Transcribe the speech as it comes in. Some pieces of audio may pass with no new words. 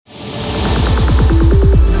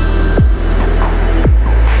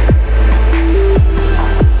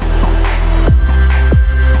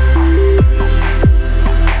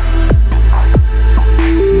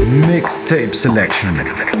Tape Selection.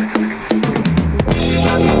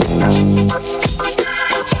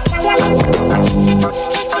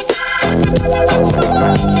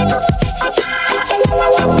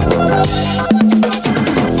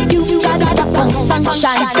 You got it up on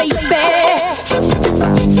sunshine, baby.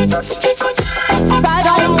 Right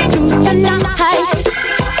on through the night.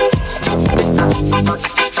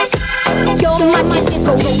 You're my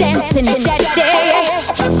disco dancing daddy.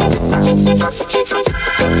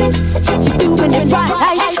 You're doing it right.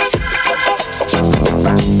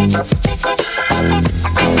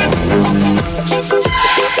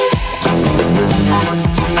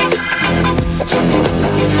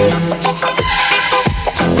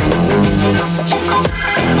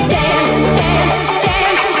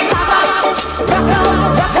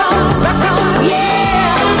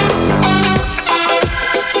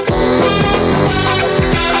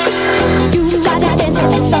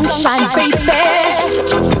 Sunshine, baby.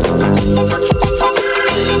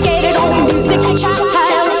 Get it on music,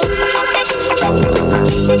 child.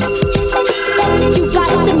 You got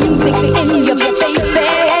the music in your baby.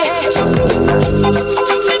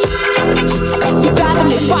 You're driving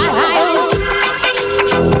me wild.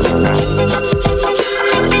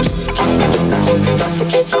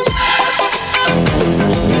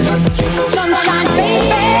 Sunshine,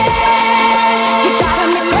 baby. You're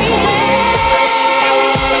driving me crazy.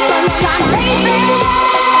 Sunshine, baby.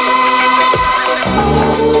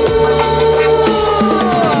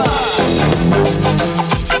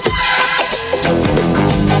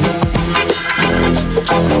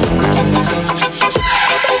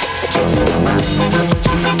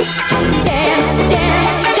 Dance,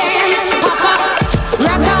 dance, dance, pop up,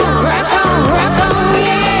 rock on, rock on, rock on,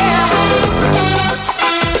 yeah.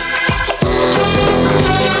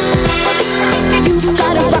 You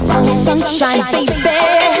gotta rock on, sunshine, baby.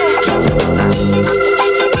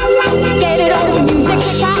 Get it on music,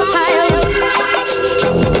 child.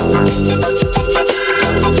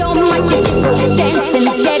 You're my disco dancing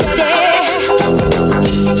daddy.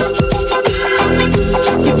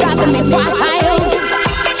 You're driving me wild.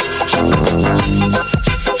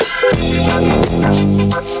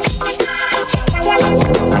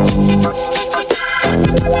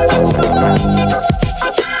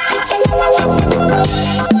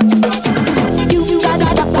 You got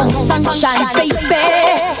it up on sunshine, baby.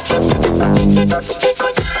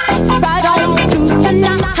 Right on through the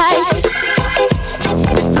night.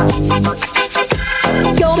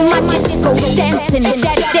 You're my disco dancing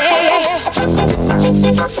daddy.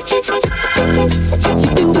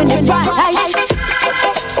 You're doing it right.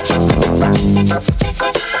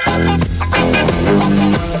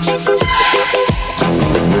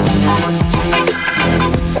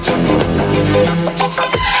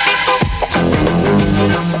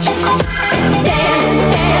 Dance,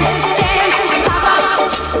 dance, dance, pop up,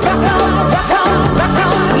 rock on, rock on, rock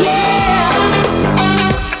on, yeah.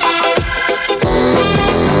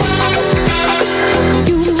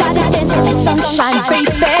 You gotta dance in the sunshine,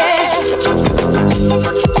 baby.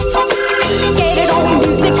 Get it on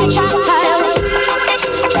music, child.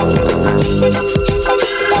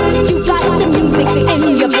 You got the music in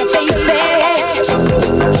your baby.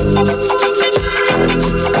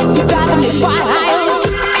 You're driving me wild.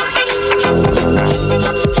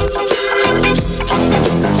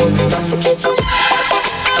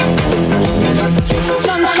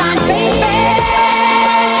 Sunshine, baby.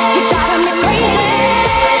 You're driving me crazy.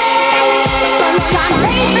 Sunshine,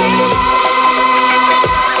 baby.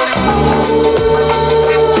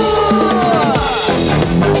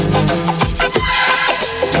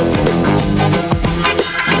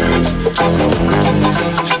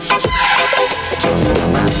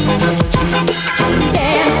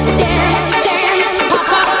 Dance, dance, dance,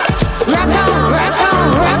 pop up, rock on, rock on,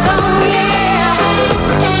 rock on, yeah.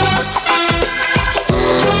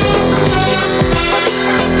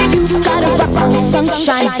 You gotta rock on,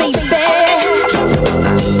 sunshine, baby.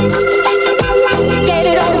 Get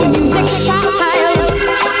it on music, child.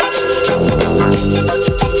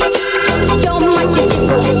 You're my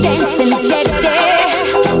disco dancing daddy.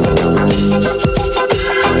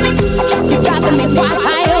 You're driving me wild.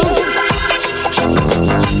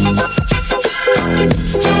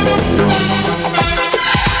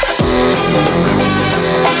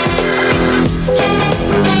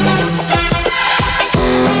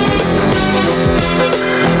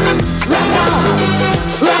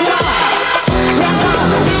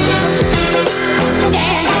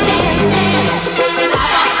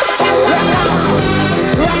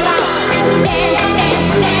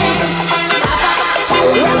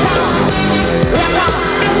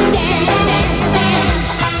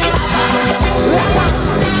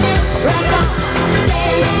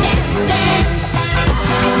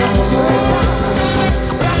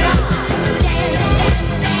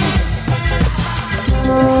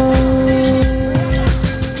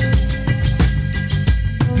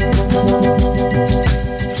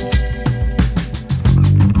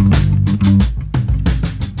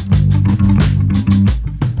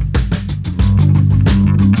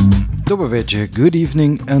 Dobry wieczór, good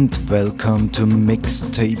evening and welcome to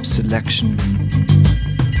Mixtape Selection.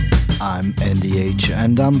 I'm Andy H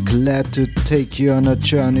and I'm glad to take you on a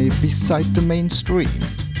journey beside the mainstream.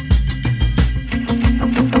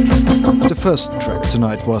 The first track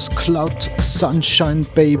tonight was Cloud Sunshine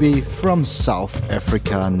Baby from South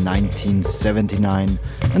Africa 1979,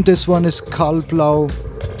 and this one is Karl Blau,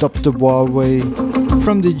 Dr. Warway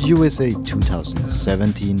from the USA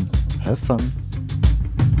 2017. Have fun.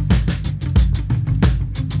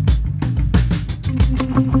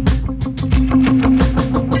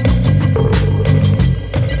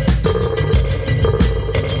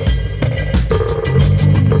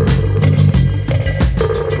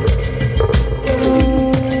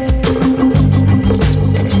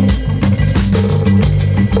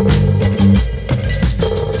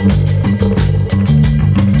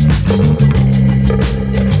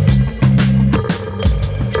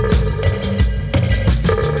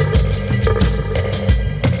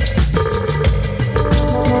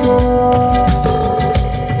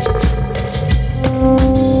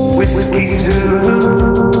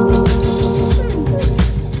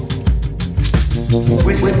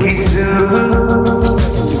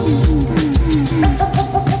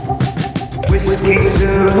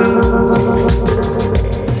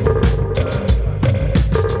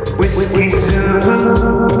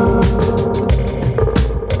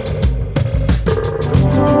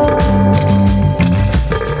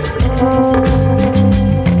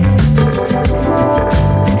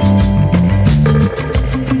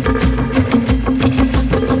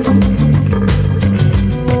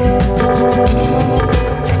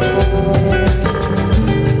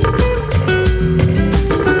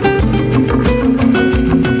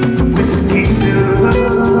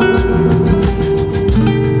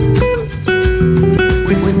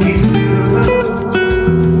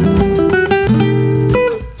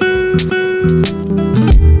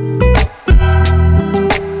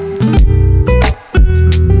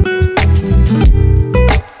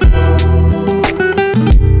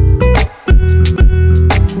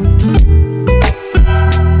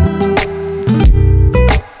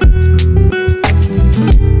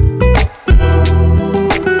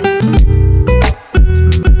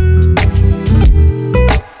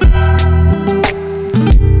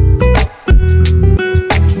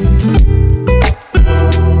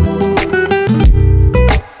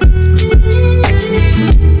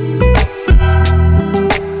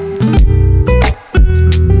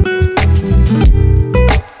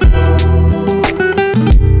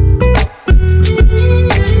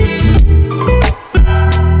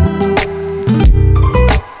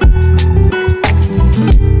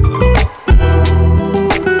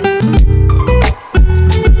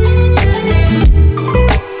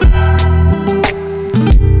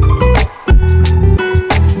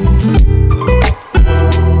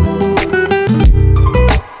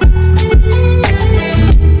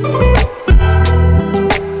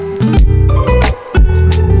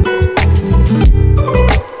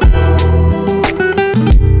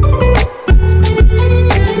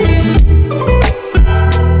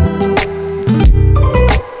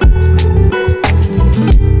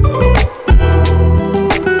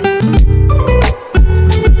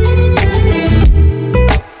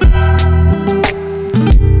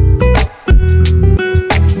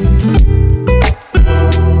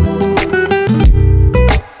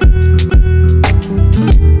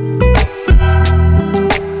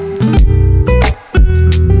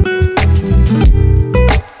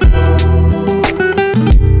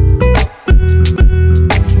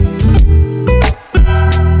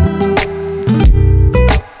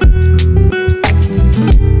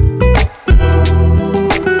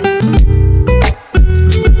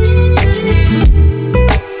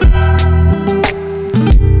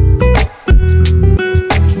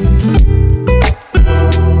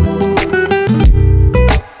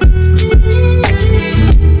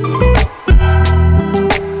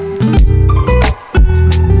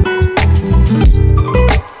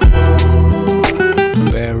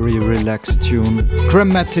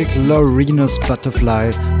 Dramatic Laurinus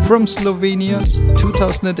Butterfly from Slovenia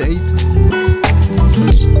 2008.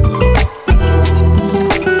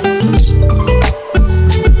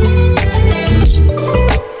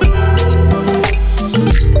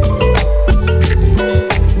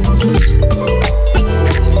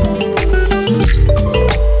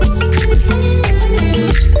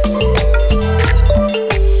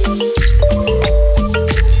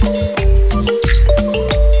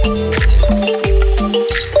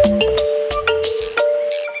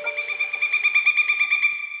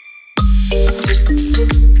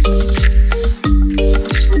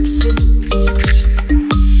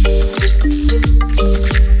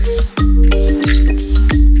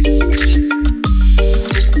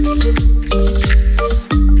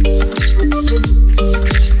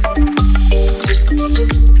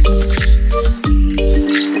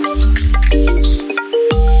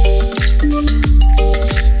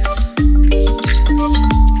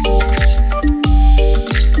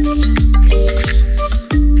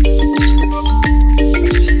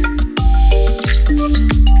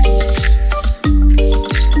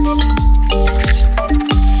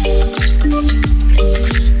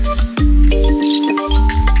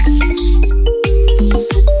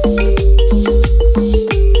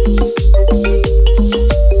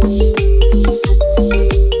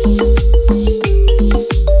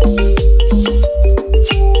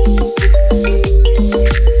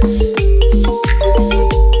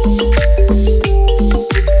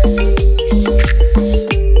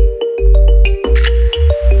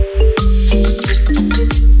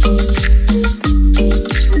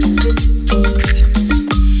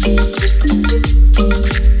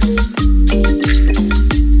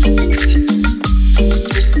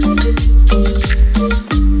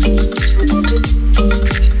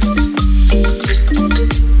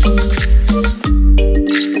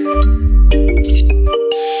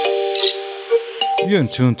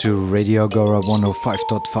 tuned to Radio Agora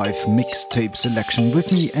 105.5 mixtape selection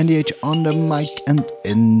with me, NDH, on the mic and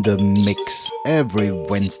in the mix every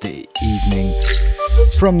Wednesday evening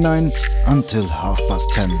from 9 until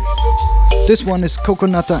 10:30. This one is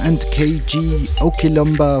Coconata and KG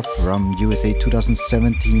Okilumba from USA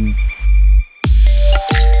 2017.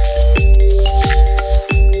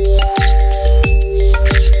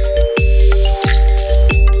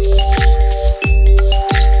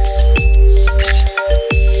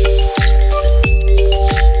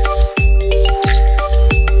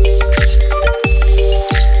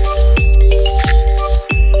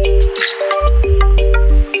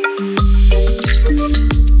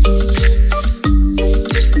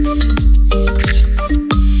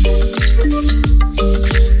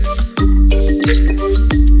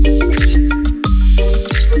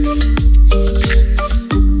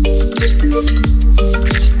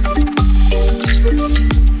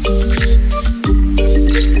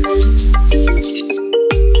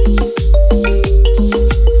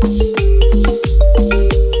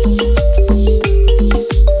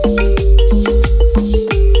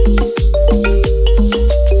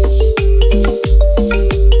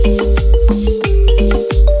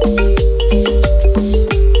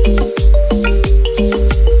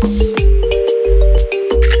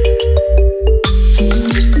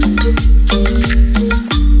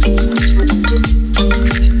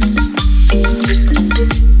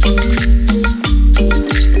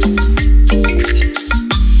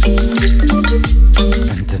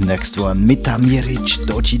 Mita Miric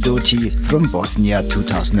Doci Doci from Bosnia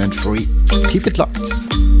 2003. Keep it locked.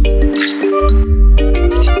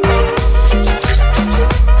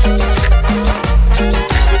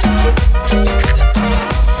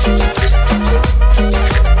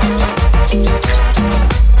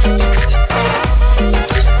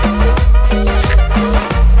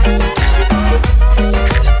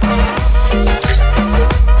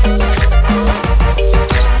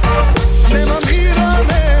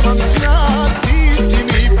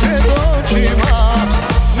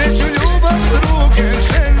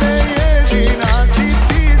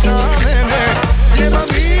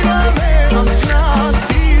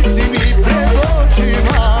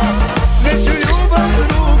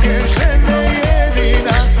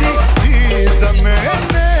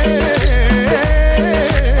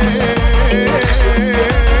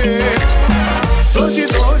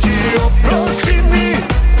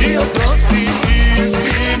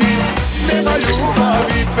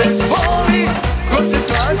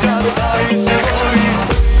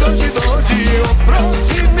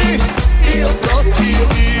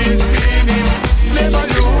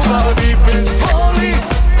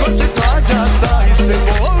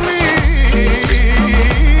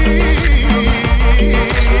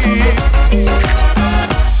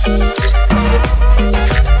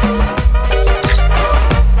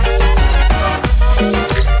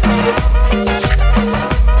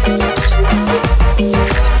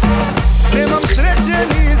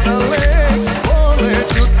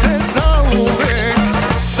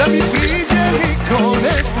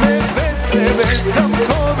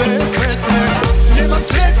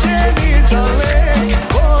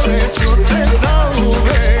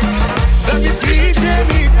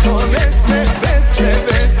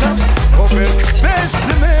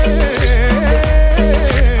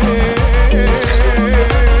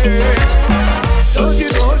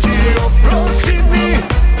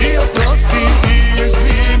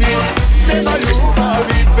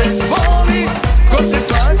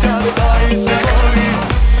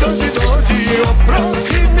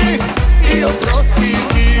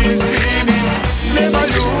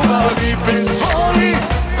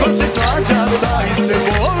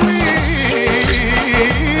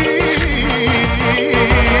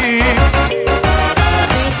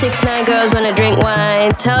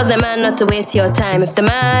 Tell the man not to waste your time. If the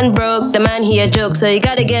man broke, the man he a joke. So you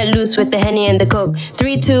gotta get loose with the Henny and the Coke.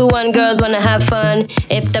 3, 2, 1, girls wanna have fun.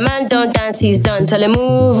 If the man don't dance, he's done. Tell him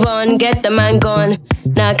move on, get the man gone.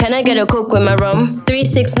 Now can I get a Coke with my rum? 3,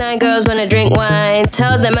 6, 9, girls wanna drink wine.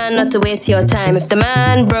 Tell the man not to waste your time. If the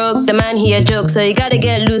man broke, the man he a joke. So you gotta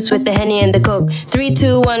get loose with the Henny and the Coke. 3,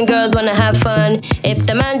 2, 1, girls wanna have fun. If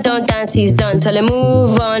the man don't dance, he's done. Tell him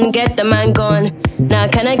move on, get the man gone. Now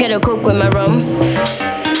can I get a Coke with my rum?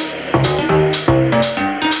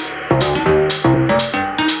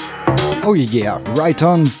 Oh yeah, right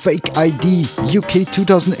on, Fake ID, UK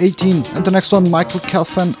 2018. And the next one, Michael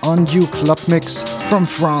Calfan on You Club Mix from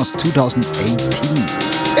France 2018.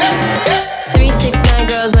 3, 6, 9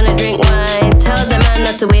 girls wanna drink wine. Tell the man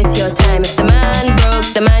not to waste your time. If the man broke,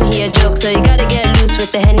 the man he a joke. So you gotta get loose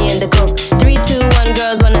with the Henny and the Coke. 3, 2, 1,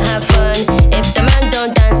 girls wanna have fun. If the man don't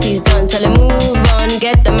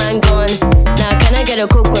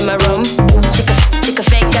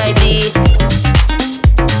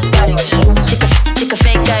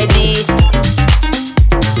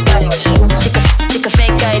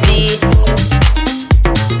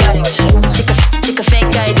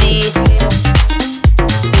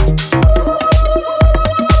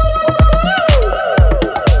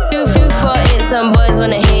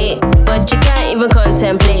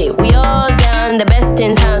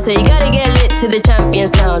Scorpion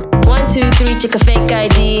sound. 1, 2, 3, check a fake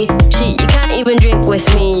ID. Shit, you can't even drink with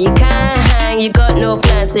me. You can't hang, you got no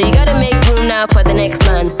plan. So you gotta make room now for the next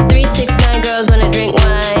man. 3, 6, 9 girls wanna drink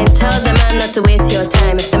wine. Tell the man not to waste your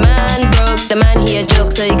time. If the man broke, the man he a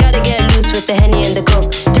joke. So you gotta get loose with the Henny and the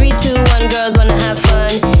Coke. 3, 2, 1, girls wanna have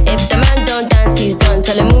fun. If the man don't dance, he's done.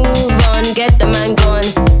 Tell him move on, get the man gone.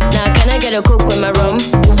 Now can I get a Coke with my rum?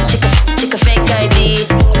 Check a fake ID.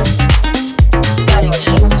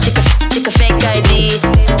 Check a fake ID.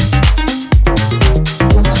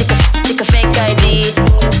 Check a fake ID.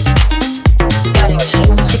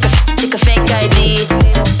 Check a fake ID.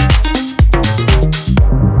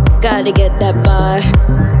 Gotta get that bar.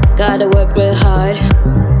 Gotta work real hard.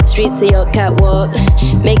 Streets of your catwalk.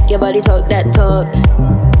 Make your body talk that talk.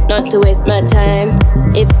 Not to waste my time.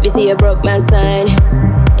 If you see a broke man sign.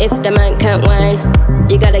 If the man can't whine,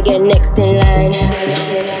 you gotta get next in line.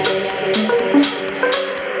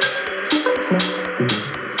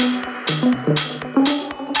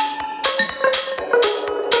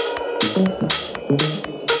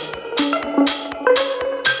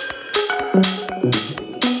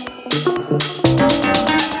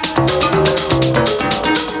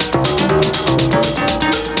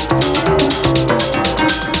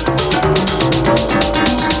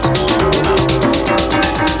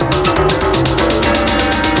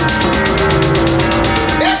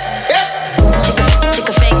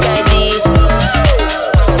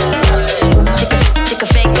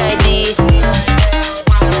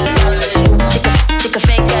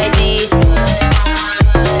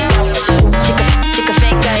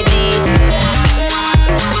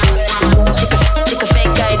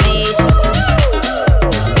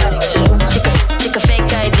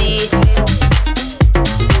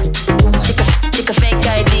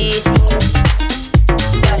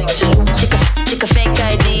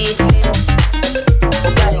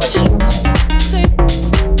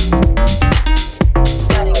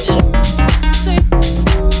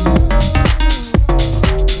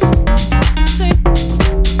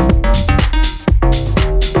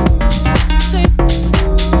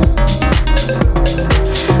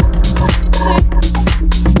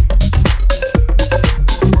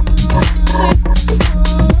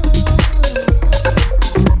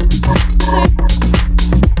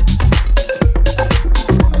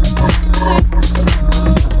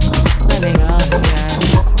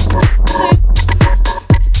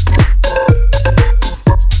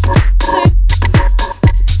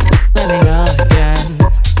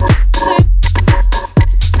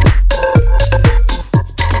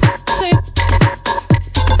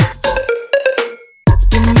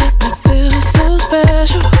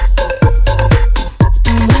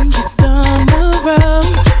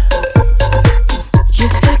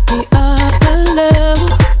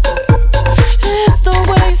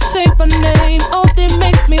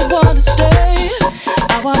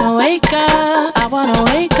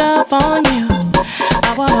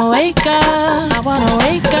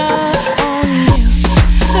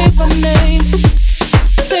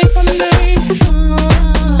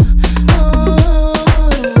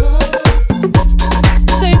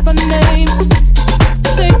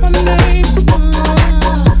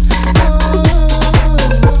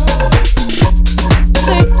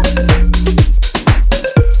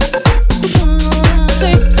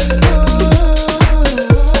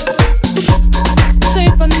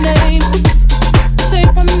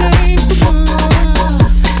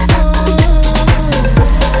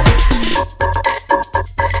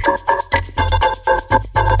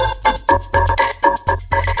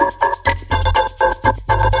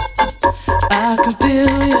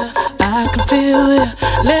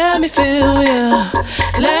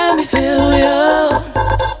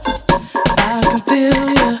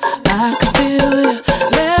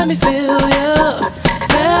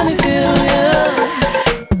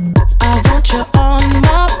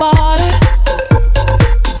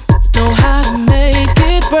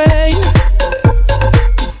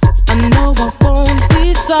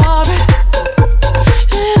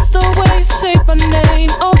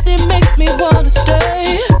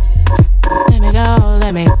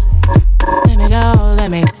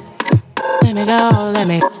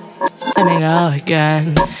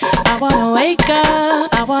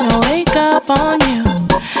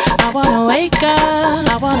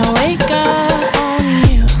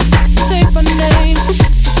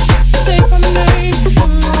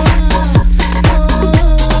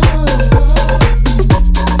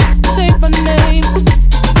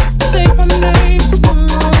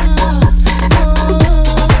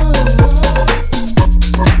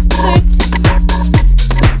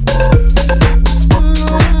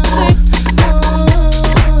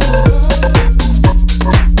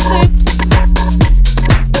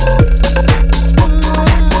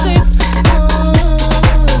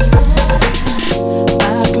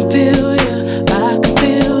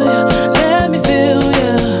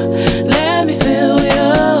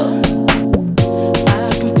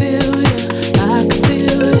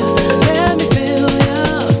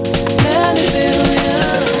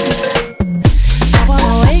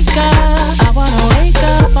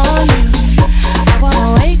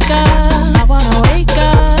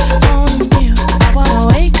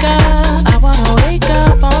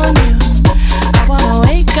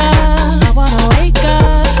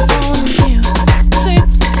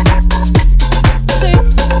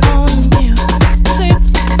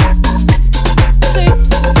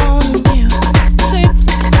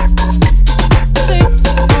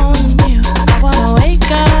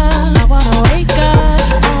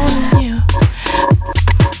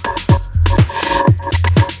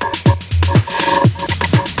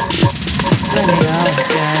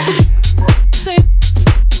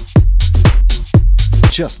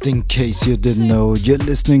 Just in case you didn't know, you're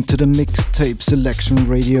listening to the Mixtape Selection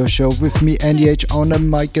Radio Show with me, Andy H, on the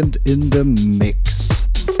mic and in the mix.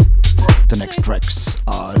 The next tracks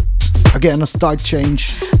are again a start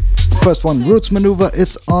change. First one, Roots Maneuver,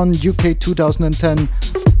 it's on UK 2010.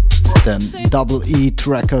 Then Double E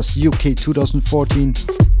Trackers UK 2014.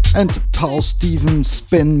 And Paul Stevens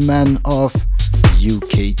Spin Man of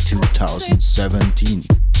UK 2017.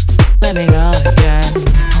 Let me go again.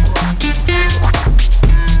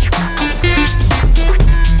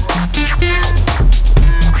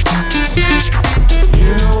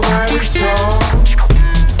 You know that it's so.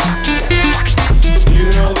 You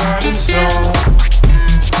know that it's so.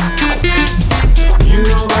 You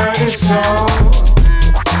know that it's so.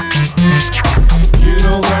 You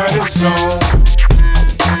know that it's so.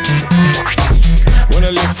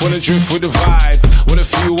 Wanna lift, wanna drift with the vibe. Wanna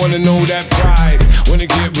feel, wanna know that pride. Wanna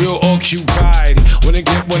get real occupied.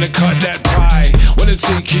 Wanna cut that pie. Wanna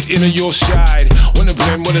take it in your stride. Wanna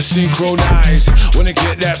blend, wanna synchronize. Wanna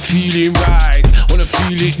get that feeling right. Wanna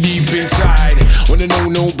feel it deep inside. Wanna know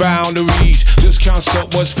no boundaries. Just can't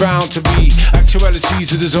stop what's bound to be.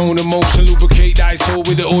 Actualities of the zone of motion. Lubricate thy soul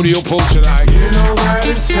with the audio potion. Like, you know that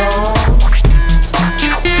it's so.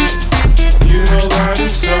 You know that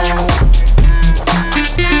it's so.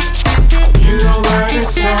 You know that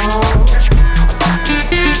it's so.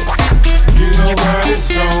 You know that it's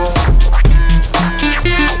so.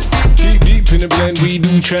 Deep in the blend, we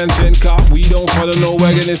do transcend. Car, we don't follow no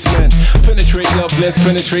wagonist men. Penetrate love, let's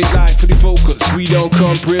penetrate life. For the focus, we don't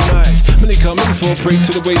compromise. Many come in for a break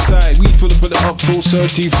to the wayside. We full up with the up full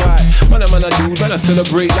certified. Man, I do, man, I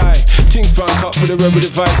celebrate life. Think funk up with a rebel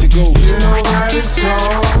device, it goes. You know that it's so.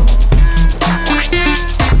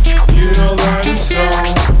 You know that it's so.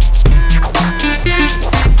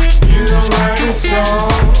 You know that it's so.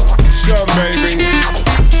 So baby,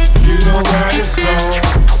 you know that it's so.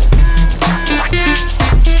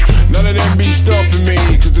 None of them be stopping me,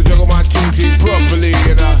 cause I juggle my ting properly.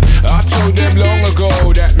 And I told them long ago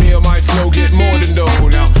that me and my flow get more than dough.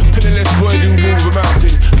 Now, penniless boy do move a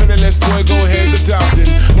mountain. Penniless boy go ahead with doubting.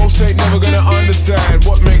 Most ain't never gonna understand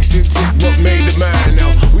what makes him tick, what made the man. Now,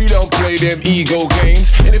 we don't play them ego games.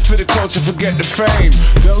 In it for the culture, forget the fame.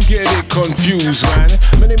 Don't get it confused, man.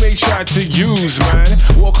 Many may try to use, man.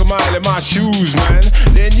 Walk a mile in my shoes, man.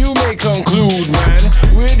 Then you may conclude, man.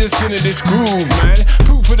 We're just in this groove, man.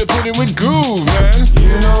 Proof of the pudding with groove, man.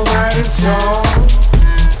 You know that it's so.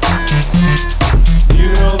 You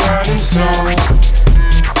know that it's so.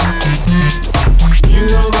 You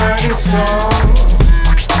know that it's so.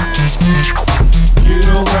 You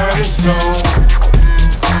know that it's so.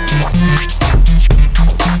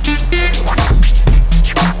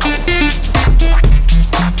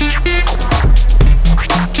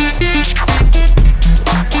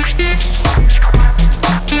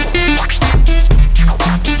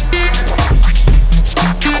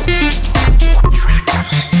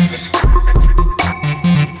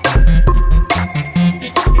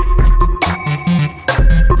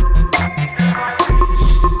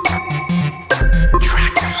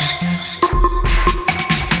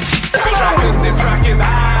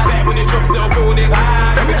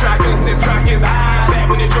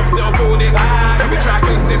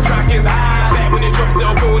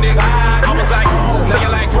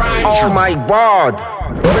 Oh my God!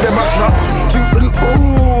 With the back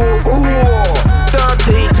ooh,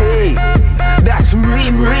 dirty tea. That's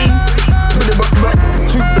me. With the back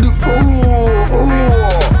ooh,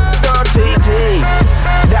 dirty tea.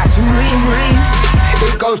 That's me.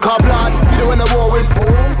 It goes car blood. You don't win a war with.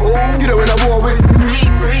 You don't win a war with me.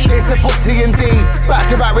 It's the footsie and D. Back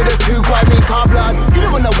to back with us two grimy car blood. You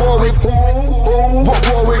don't win a war with. What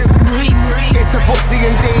war with me? It's the footsie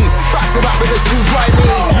and D. Back to back with us two grimy.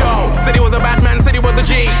 Yo, said he was a bad man, said he was a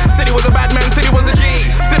G. Said he was a bad man, said he was a G.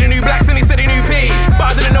 Said he knew blacks and he said he knew P.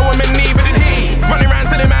 But I didn't know him and neither did he. Running around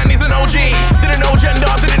telling man he's an OG. Didn't know gender,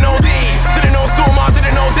 didn't know D. Didn't know Stormer,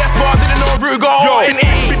 didn't know Despard, didn't know Rugo in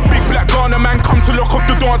E. Big black Ghana man come to lock up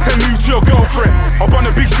the dance and move to your girlfriend. I run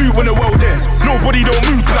a big suit when the world ends. Nobody don't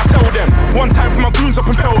move till I tell them. One time for my goons up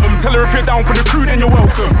and tell them. Tell her if you're down for the crew then you're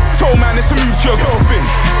welcome. Told man it's a move to your girlfriend.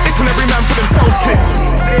 Listen every man for themselves pick.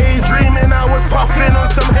 Daydreaming I was puffing on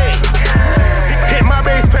some haze. Hit my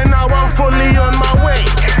bass pen now I'm fully on my way.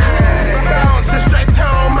 Bounce straight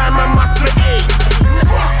home man must be eight.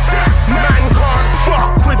 Fuck that man can't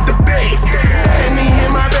fuck with the bass. Henny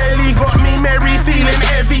in my belly got me merry feeling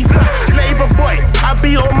heavy. Labour boy I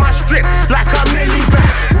be on my strip like I'm nearly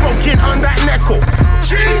back. Smoking on that neckle.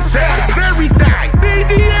 Jesus very dag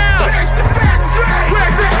BDL. Where's the facts?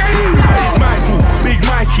 Where's the Henny? It's Michael, Big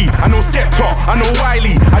Mikey. I know Skepta, I know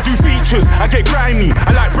Wiley. I I do features, I get grimy.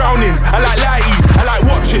 I like brownings, I like lighties, I like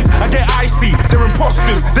watches, I get icy. They're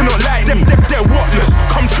imposters, they're not like me. They're whatless,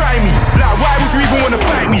 come try me. Like, why would you even wanna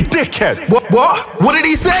fight me, dickhead? What did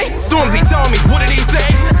he say? Stormzy, tell me, what did he say?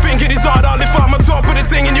 Think it is hard, I'll lift up my top, put a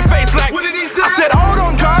thing in your face like, what did he say? I said, hold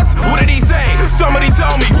on, cuz, what did he say? Somebody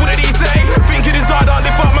tell me, what did he say? Think it is hard, I'll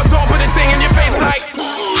lift up my top, put a thing in your face like,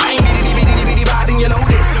 I ain't bitty bad and you know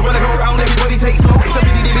this. When I come around, everybody takes notice. I'm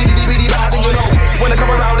bitty bad and you know. When I come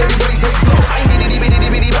around, everybody takes notice. I ain't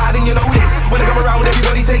bitty bad and you know this. When I come around,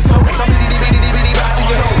 everybody takes notice. I'm bitty bad and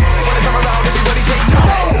you know. When I come around, everybody takes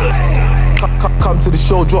notice. Come to the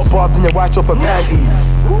show, drop bars in your white chopper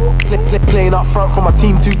panties. Playing up front for my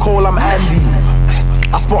team too cold, I'm Andy.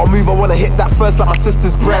 I spot a move, I wanna hit that first like my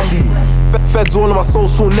sister's Brandy. Feds all on my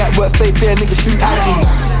social networks, they say a nigga too angry.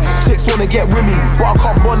 Chicks wanna get with me, but I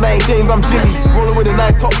can't bond, I ain't James, I'm Jimmy. Rolling with a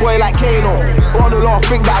nice top boy like Kano. Wanna laugh,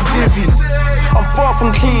 think that I'm dizzy. I'm far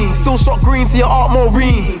from clean, still shot green to your art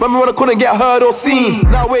Maureen. Remember when I couldn't get heard or seen?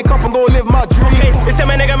 Now I wake up and go live my dream. It's a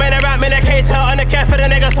nigga, man, a rap, man, a cater. On the care for the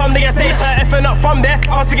nigga, some niggas later. If you're not from there,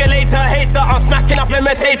 I'll see you later. Hater, I'm smacking up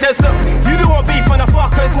imitators. Look, you do want beef on the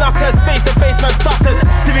fuckers, knockers, face to face, man, stutters.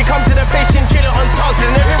 Till we come to the patient, chill it on tugs.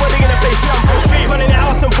 And everybody in the place jump on street, running the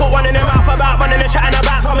house and put one in their mouth about, running the chat in the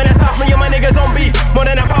back, coming the south, me and my niggas on beef. More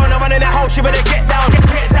than a pound, I'm running the house, you better get down,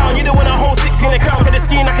 get down. You don't want a whole 6 in the crowd, for the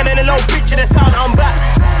ski, knocking in a low pitch of the sound, I'm back.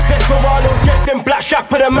 Desperado dressed in black, shot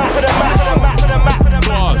for the map, for the map, for the map, for the map, for the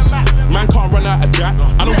map. Man can't run out of that.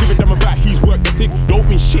 I don't give a damn about his work ethic. Don't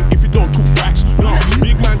mean shit if you don't talk facts. No,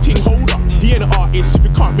 big man ting, hold up. He ain't an artist if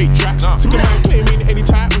you can't make tracks. Sick a man claiming any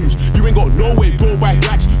titles. You ain't got no way, go by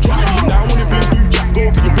blacks. Trust me, now I wanna be a new jack.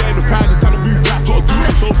 Go get your band of pad, it's time to move back. Gotta do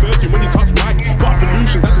some soul searching when you touch mic. Got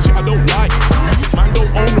pollution, that's the shit I don't like. Man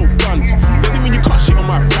don't own no guns. Doesn't mean you cut shit on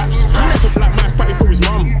my raps. It's a black man fighting for his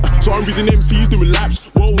mum. So I'm reading MCs doing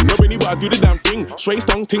laps. Whoa, not any, but I do the damn thing. Straight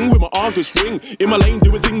stung ting with my Argus ring. In my lane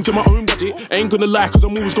doing things in my own budget. Ain't gonna lie, cause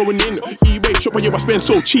I'm always going in. eBay shop, yeah, I spend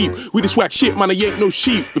so cheap. With this swag shit, man, I ain't no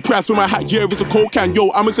sheep. The price for my hat, yeah, is a cold can.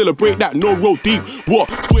 Yo, I'ma celebrate that, no roll deep.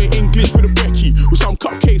 What? Straight English for the brekkie. With some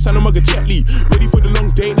cupcakes and a mug of Tetley. Ready for the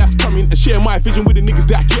long day that's coming. And share my vision with the niggas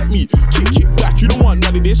that get me. Kick back, you don't want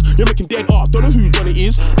none of this. You're making dead art, don't know who done it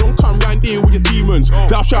is. Don't come round here with your demons.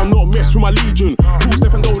 Thou shalt not mess with my legion. Cool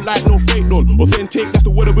step and don't like no fake none. Authentic, that's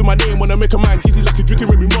the word with my name. When I make a man dizzy like a drinking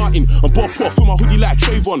Remy Martin. I'm Bob off for my hoodie like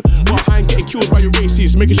Trayvon. But I ain't getting killed by your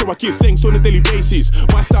races. Making sure I give thanks on a daily basis.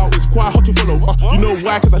 My style is quite hard to follow. You know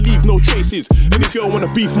why? Cause I leave no traces. Any girl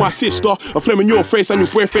wanna beef my sister. I'm flaming your face and your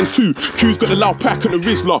boyfriends too. Q's got the loud pack and the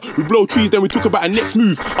Rizzler. We blow trees, then we talk about our next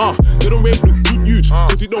move. They don't rate the good youths.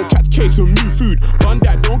 Cause we don't catch case and new food. Run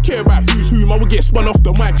that, don't care about who's whom. I will get spun off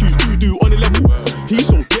the mic, who's doo-doo on the level. He's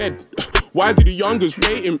so dead. Why did the youngers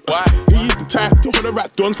rate him? He is the type to holler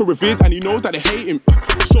at dons for a vid and he knows that they hate him.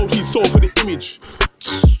 Sold his soul for the image.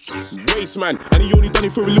 Waste man, and he only done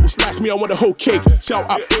it for a little slice. Me, I want a whole cake. Shout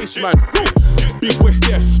out bass man. Big West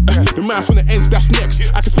F, the man from the ends, that's next.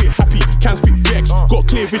 I can spit happy, can spit vex. Got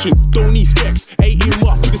clear vision, don't need specs. 18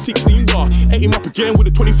 up with a 16 bar. 8 him up again with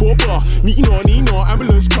a 24 bar. Nino,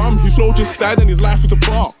 ambulance come. His flow just died and his life is a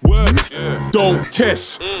bar. Word, don't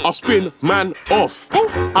test. I'll spin man off.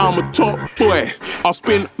 I'm a top boy. I'll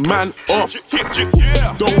spin man off.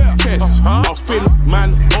 Don't test. I'll spin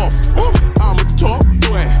man off. I'm a top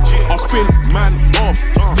boy. I'll spin man off.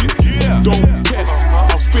 Don't test.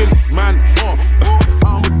 I'll spin man off.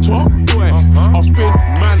 I'm a top boy. I'll spin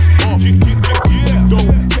man off.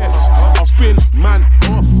 Don't test. I'll spin man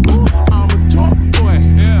off. I'm a top boy.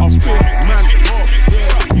 I'll spin man off.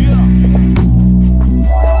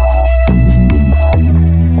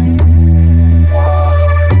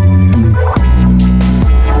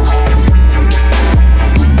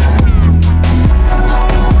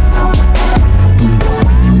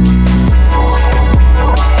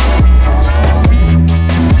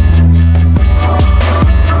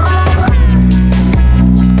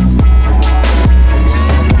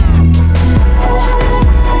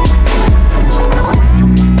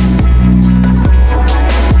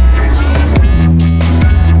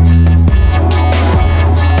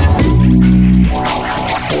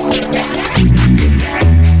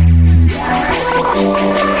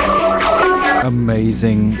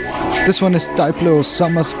 Amazing. This one is Diplo,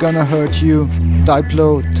 Summer's Gonna Hurt You.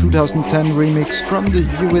 Diplo 2010 remix from the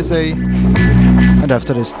USA. And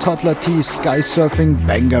after this, Toddler T Sky Surfing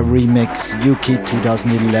Banger remix, Yuki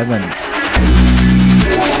 2011.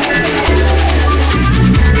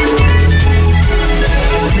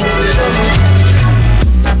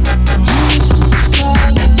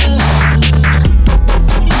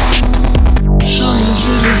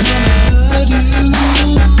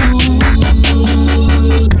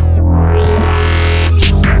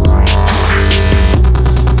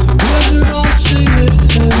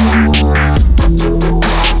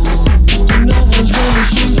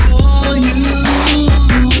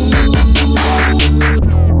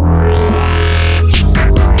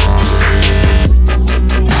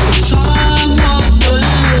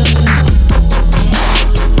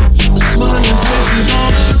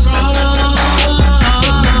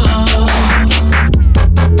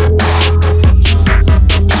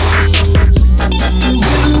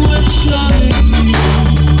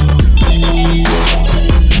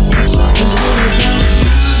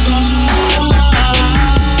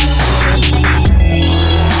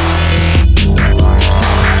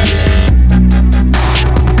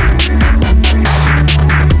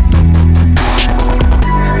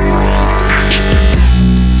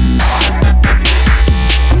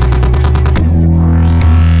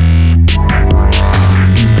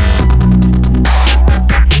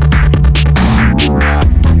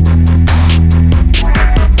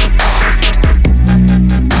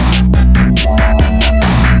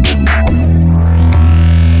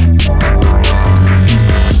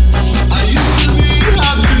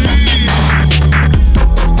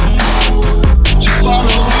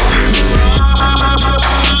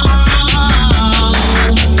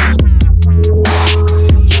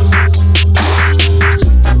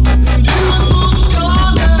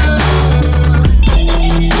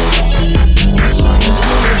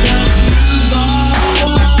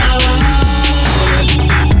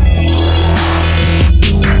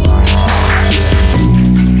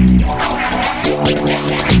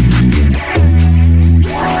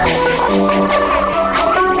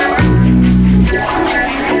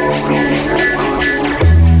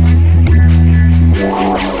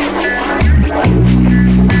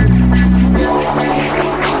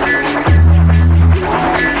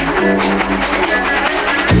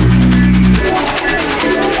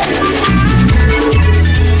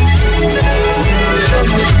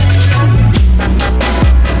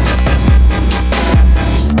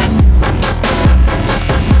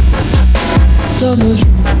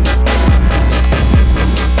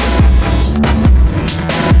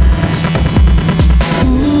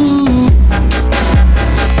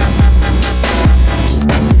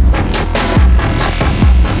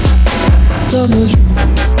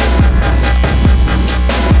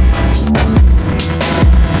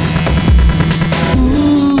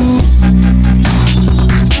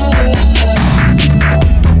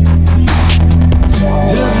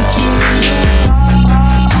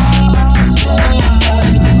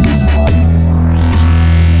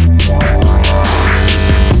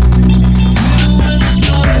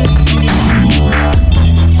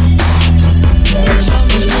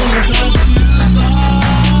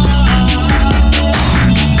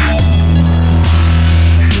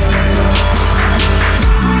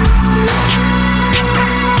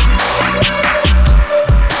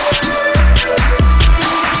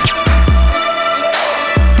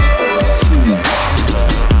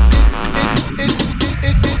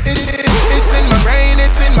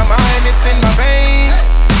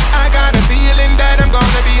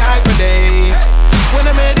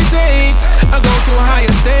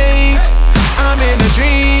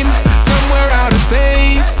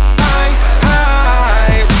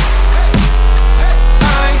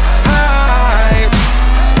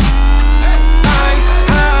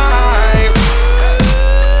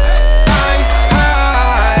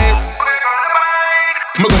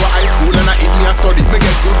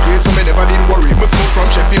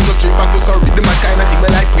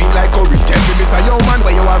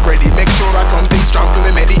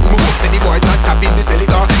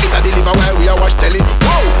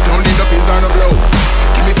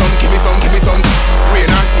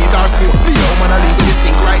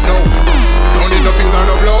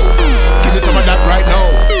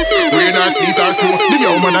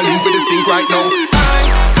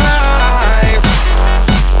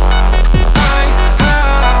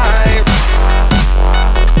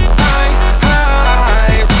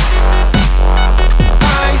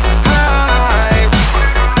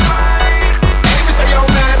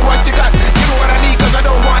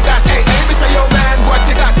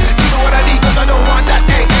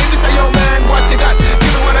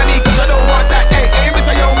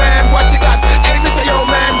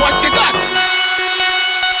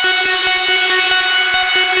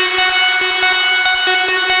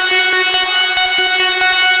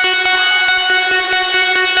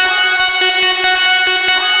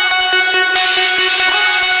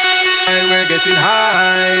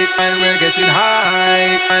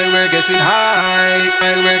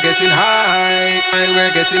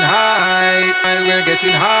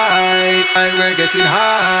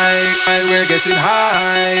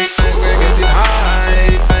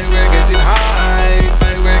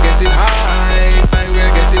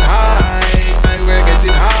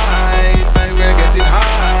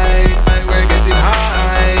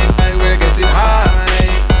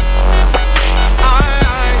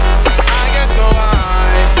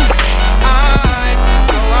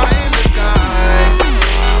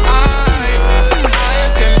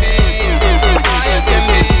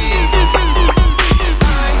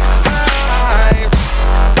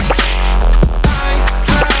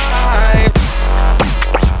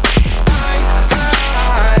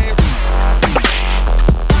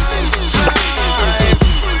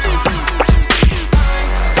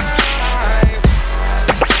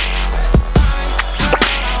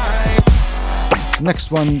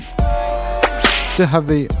 Next one, the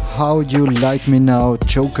heavy How You Like Me Now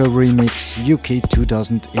Joker remix UK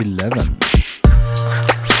 2011.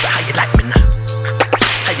 So how you like me now?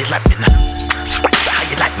 How you like me now? So how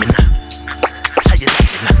you like me now? How you like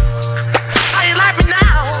me now? How you like me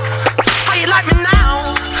now? How you like me now?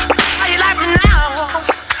 How you like me now?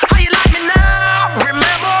 How you like me now?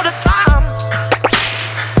 Remember the time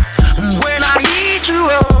when I eat you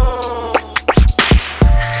up.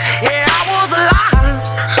 Yeah, I was alive.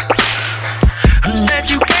 That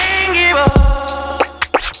you can't give up.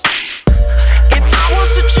 If I was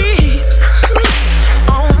to cheat,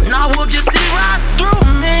 oh, now would you see right through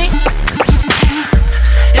me?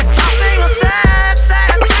 If I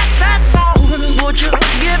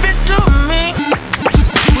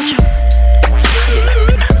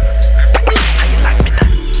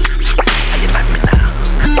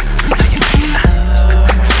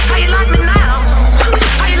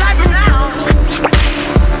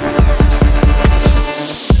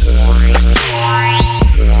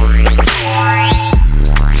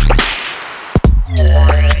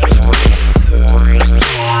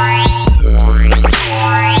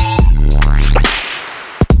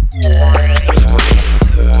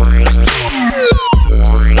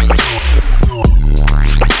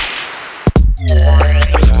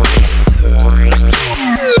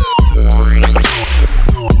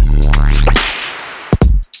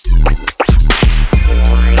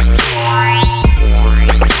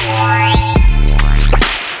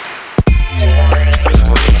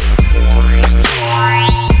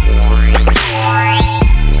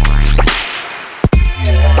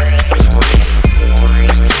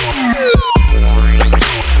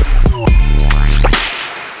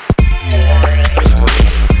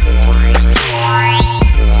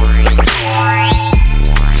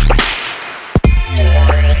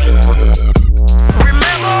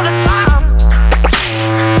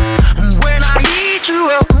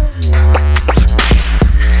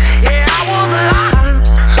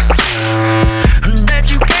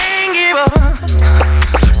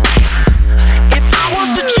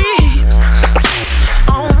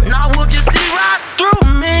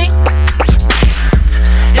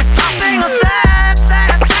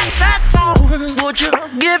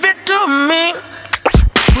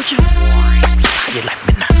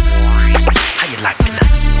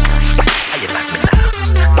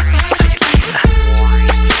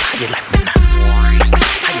you like me now?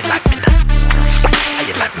 How you like me now? How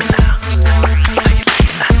you like me now? How you like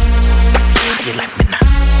me now? How you like me now?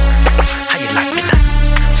 How you like me now?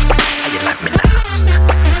 How you like me now?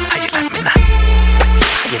 How you like me now?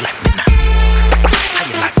 How you like me now? How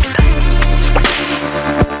you like me now?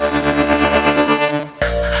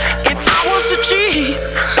 If I was to cheat,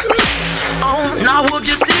 oh, now would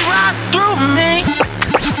you see right through me?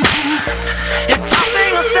 If I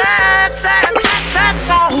sing a sad, sad, sad, sad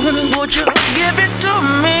song, would you give it to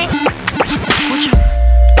me? Would you?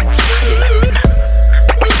 How you like me now?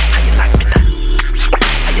 How you like me now?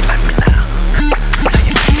 How you like me now?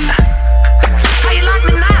 How you like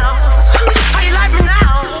me now? How you like me now?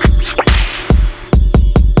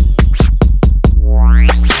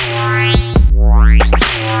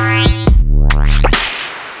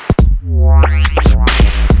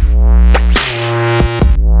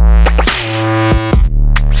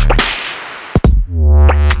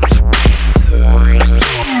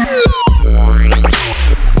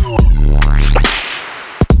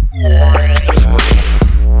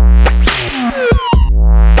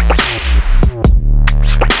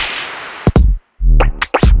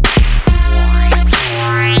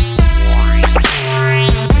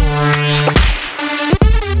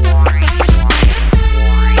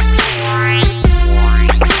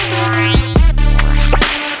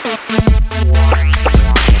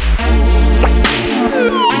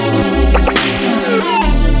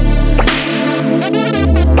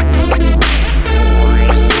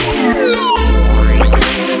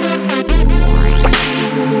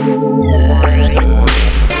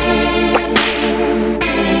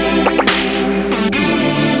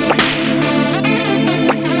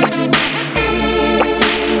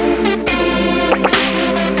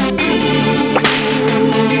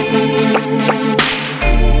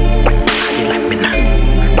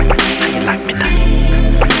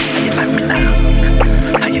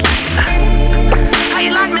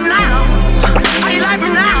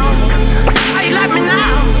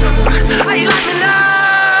 How you like me now?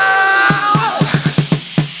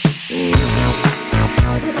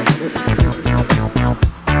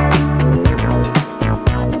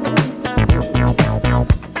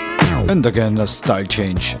 And again a style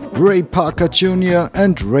change. Ray Parker Jr.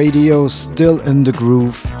 and Radio Still in the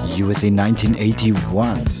Groove, USA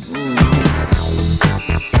 1981.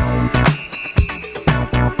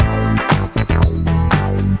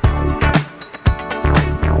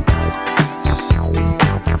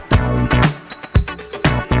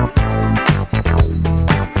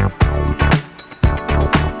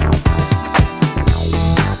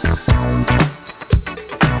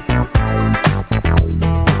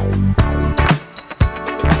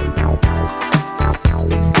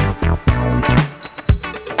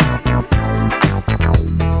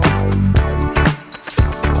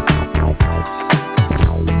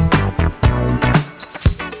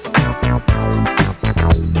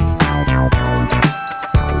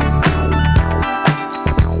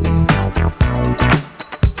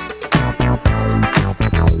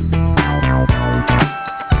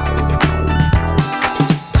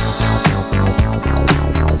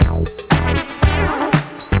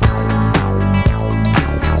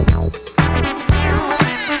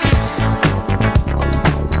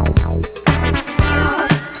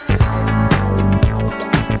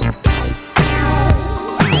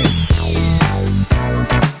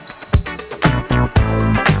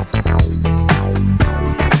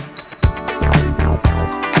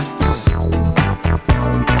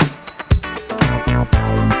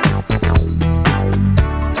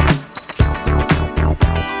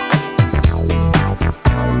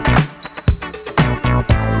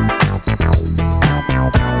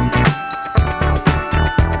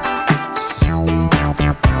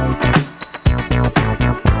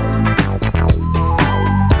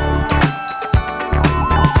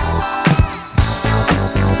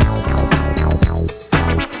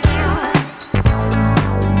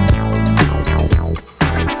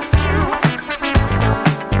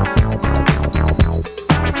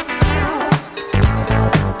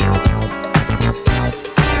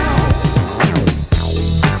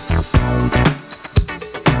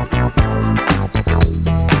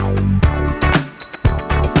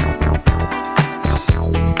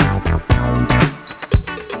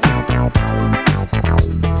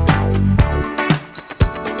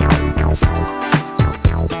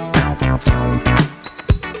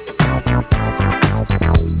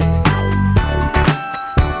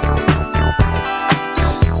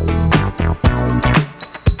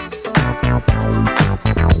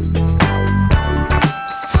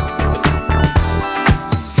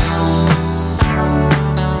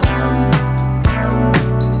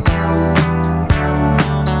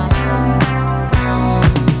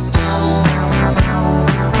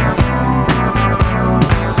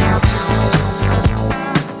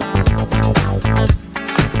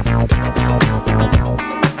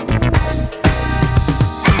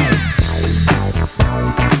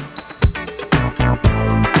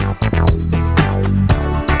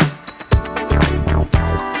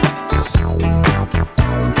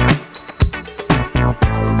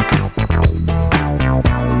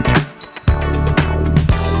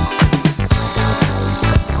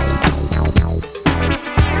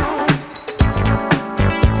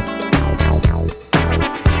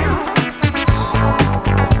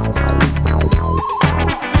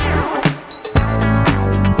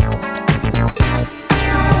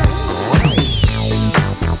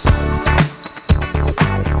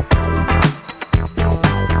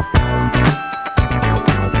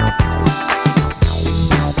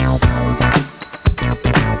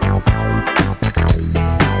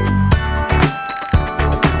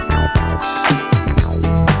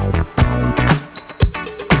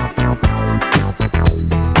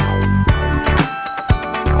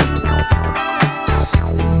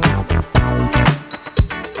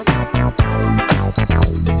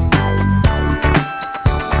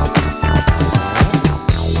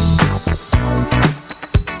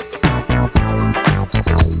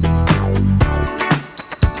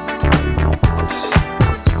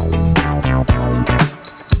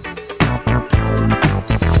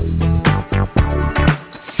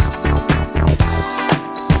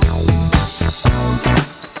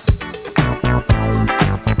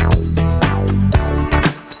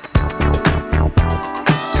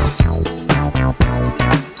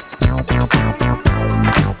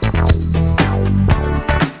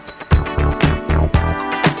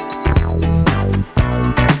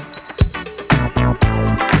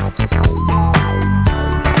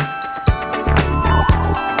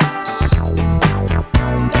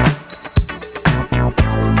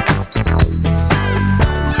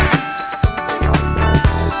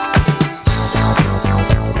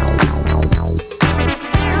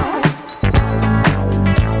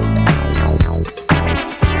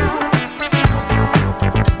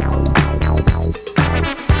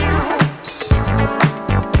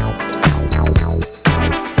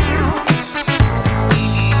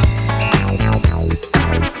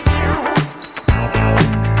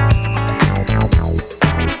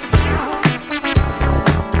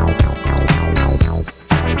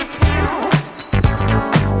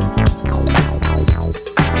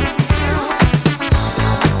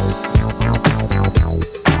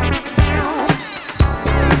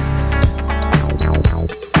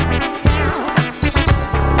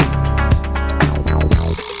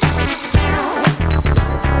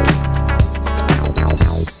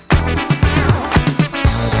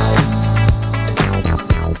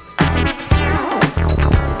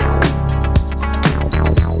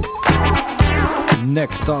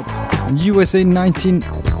 Next up, in USA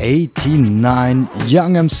 1989,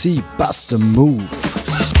 Young MC, Bust a Move.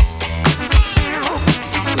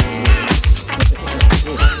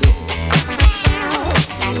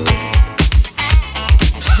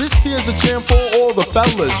 Here's a chant for all the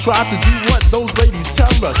fellas. Try to do what those ladies tell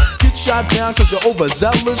us. Get shot down cause you're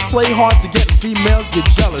overzealous. Play hard to get females get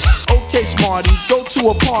jealous. Okay, smarty, go to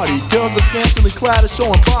a party. Girls are scantily clad and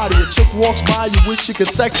showing body. A chick walks by, you wish you could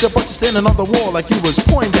sex her, but you're standing on the wall like you was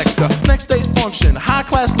Poindexter. Next day's function, high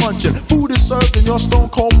class luncheon. Food is served and you're stone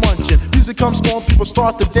cold munching. Music comes on, people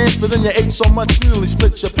start to dance, but then you ate so much you nearly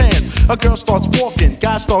split your pants. A girl starts walking,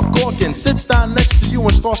 guys start gawking. Sits down next to you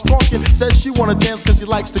and starts talking. Says she wanna dance cause she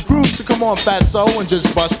likes the groove. So come on, fatso, and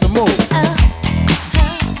just bust the move.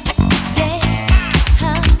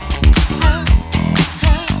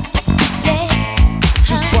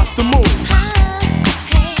 Just bust the move.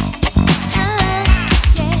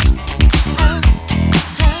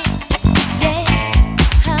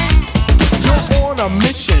 You're on a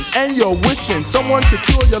mission and you're wishing someone could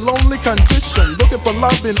cure your lonely condition. Looking for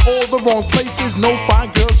love in all the wrong places. No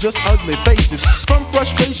fine girls, just ugly faces. From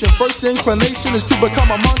frustration, first inclination is to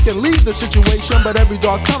become a monk and leave the situation. But every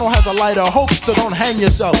dark tunnel has a light of hope, so don't hang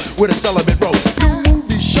yourself with a celibate rope. New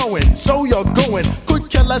movies showing, so you're going. Could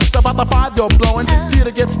care less about the 5 you're blowing.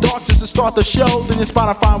 Theater gets dark just to start the show. Then you spot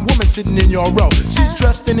a fine woman sitting in your row. She's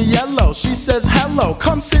dressed in yellow, she says hello.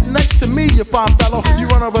 Come sit next to me, you fine fellow. You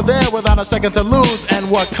run over there without a second to lose. And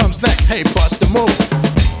what comes next? Hey, bust the move.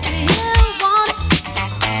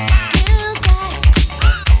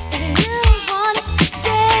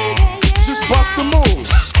 Bust the move.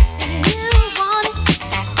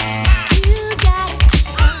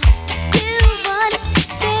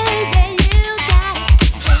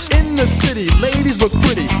 In the city, ladies look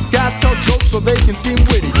pretty. Guys tell jokes so they can seem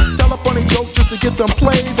witty. Tell a funny joke just to get some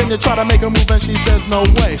play. Then you try to make a move and she says no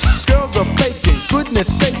way. Girls are faking, goodness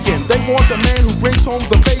saking. They want a man who brings home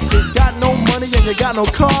the bacon. Got no money and you got no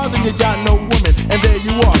car, then you got no woman. And there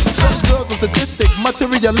you are. Some girls are sadistic,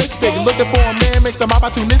 materialistic. Looking for a man makes them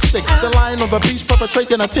opportunistic. They're lying on the beach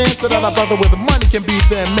perpetrating a tan so that a brother with money can be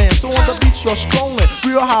their man. So on the beach you're strolling,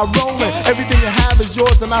 real high rolling. Everything you have is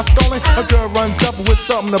yours and not stolen. A girl runs up with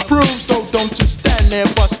something to prove, so don't just stand there,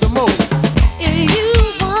 bust the move. If you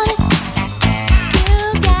want it,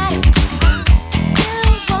 you got it. You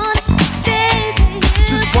want it, baby, you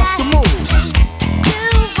just bust the move. You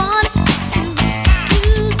want it,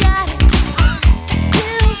 you got it.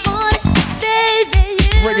 You want it, baby,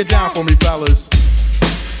 you Break it down for me, fellas.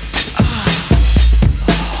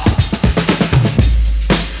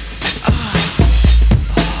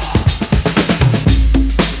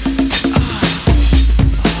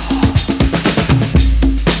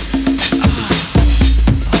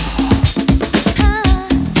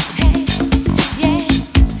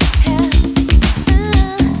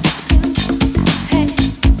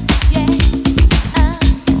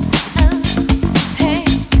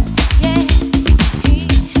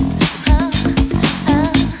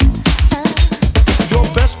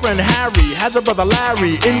 Harry has a brother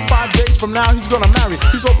Larry. In 5 days from now he's gonna marry.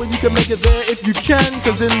 He's hoping you can make it there if you can,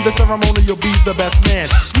 cause in the ceremony you'll be the best man.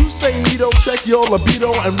 You say Nito, check your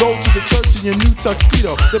libido and roll to the church in your new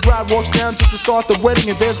tuxedo. The bride walks down just to start the wedding,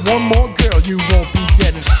 and there's one more girl you won't be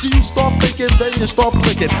getting. So you start thinking, then you start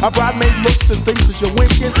blinking. A bridemaid looks and thinks that you're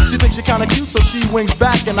winking. She thinks you're kinda cute, so she winks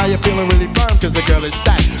back, and now you're feeling really firm cause the girl is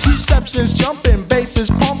stacked. Reception's jumping, bass is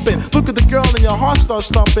pumping. Look at the girl and your heart starts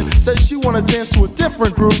thumping. Says she wanna dance to a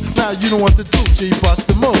different group. Now you know what to do, G, bust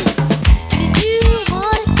the move. You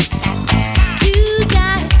want it, you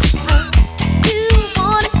got it. You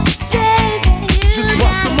want it, baby, you just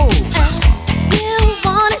bust the move. You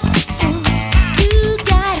want it, you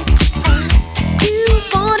got it. You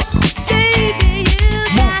want it, baby, you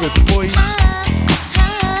got it. Move it, boy.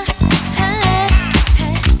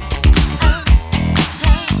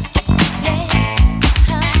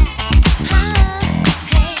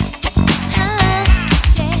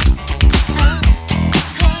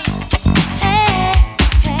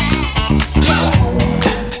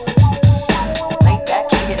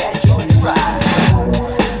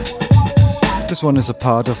 This one is a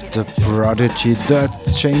part of the Prodigy Dirt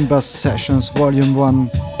Chamber Sessions Volume 1.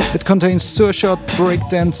 It contains Surshot,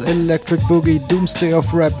 Breakdance, Electric Boogie, Doomsday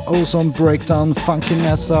of Rap, Ozone Breakdown, Funky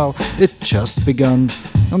Nassau, It Just Begun,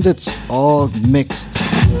 and it's all mixed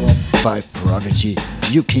by Prodigy,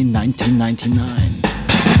 UK 1999.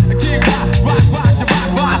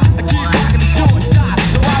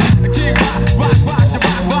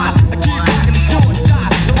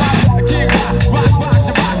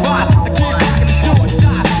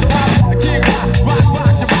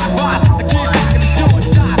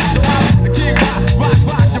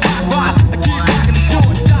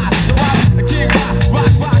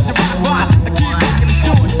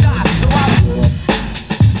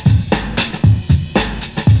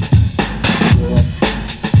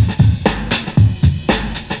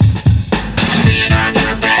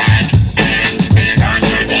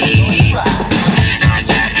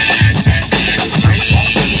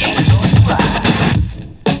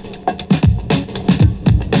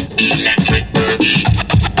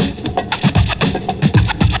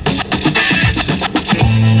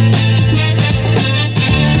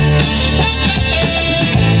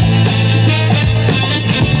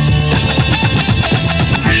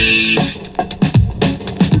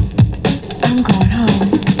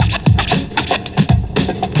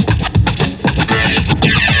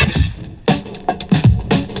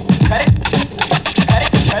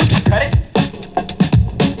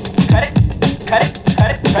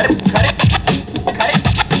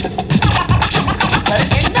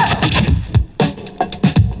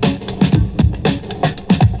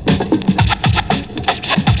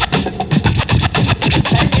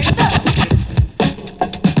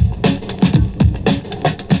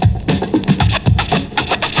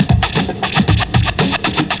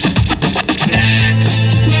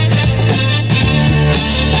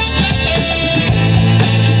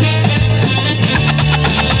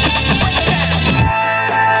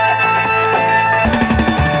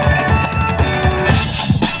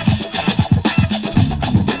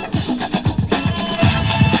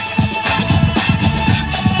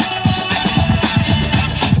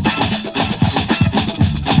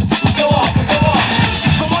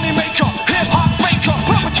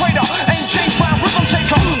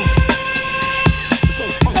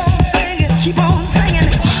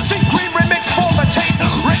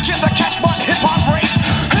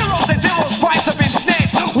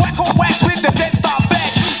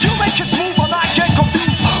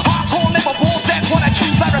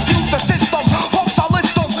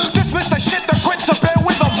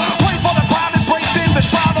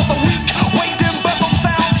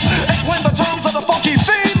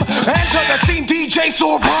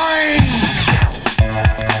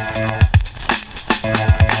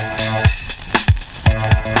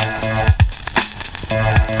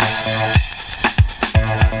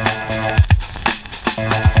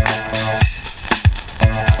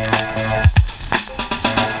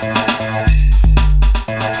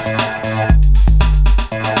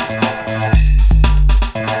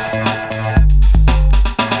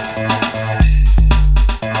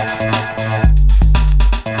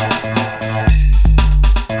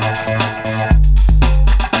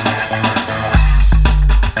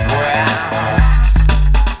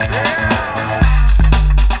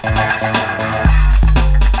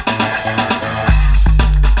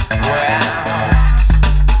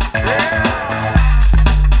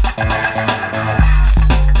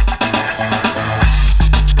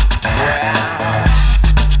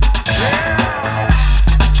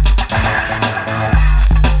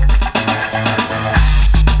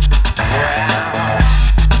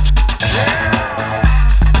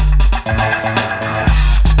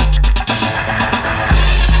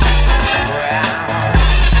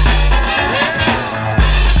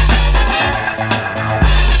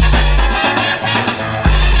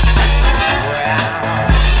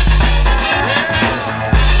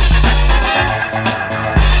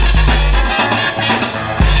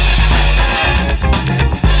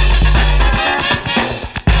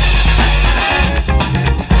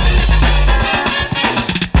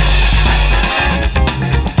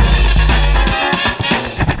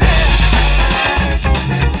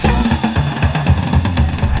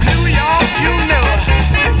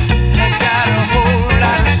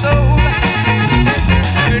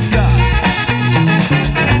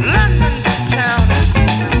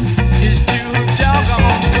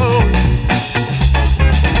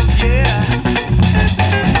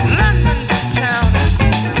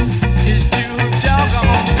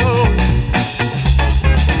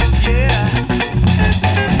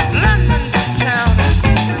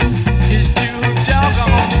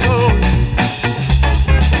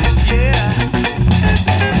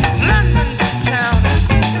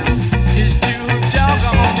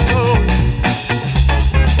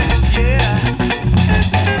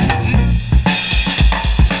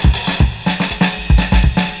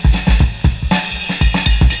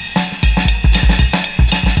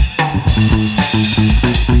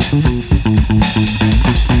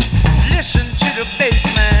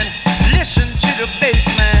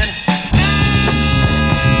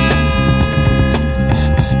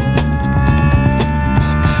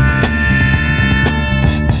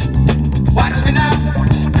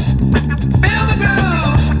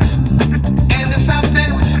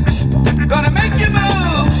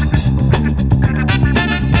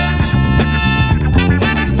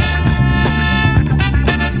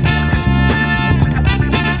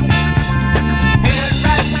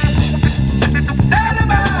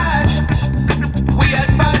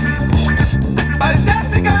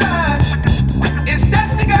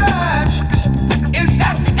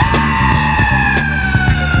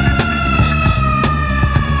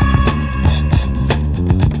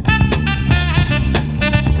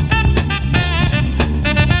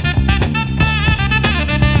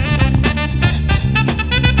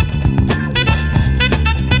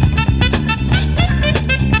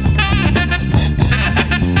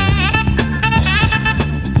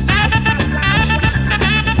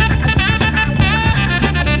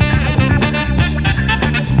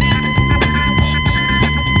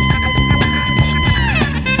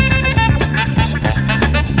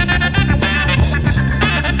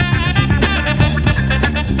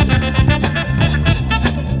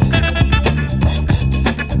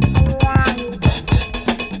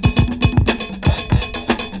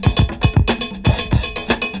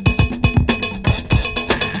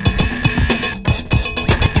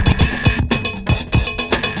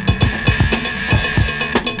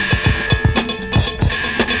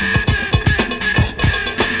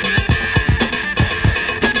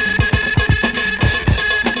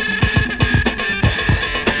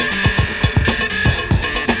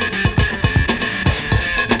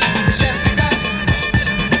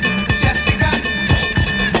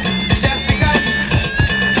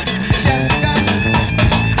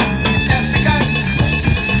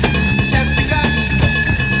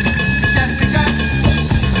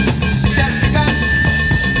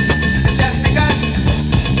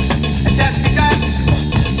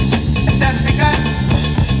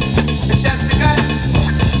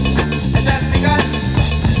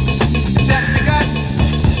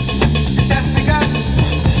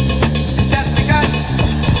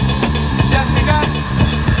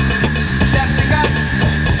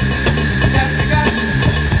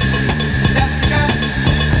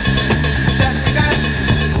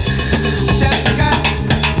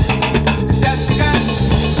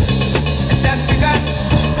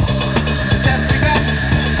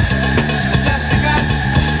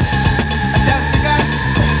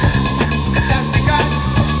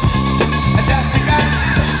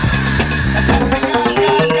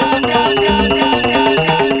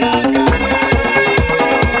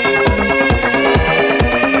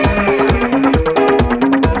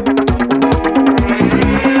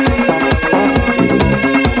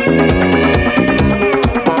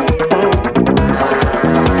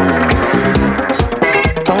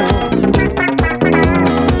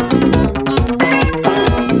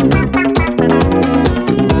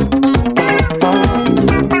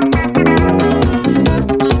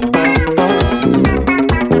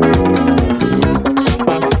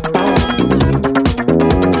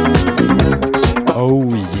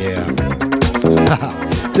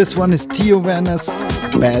 This one is Theo Werner's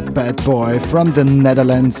Bad Bad Boy from the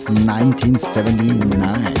Netherlands,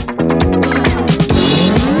 1979.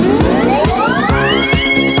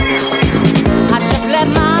 I just let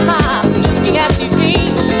mama looking at TV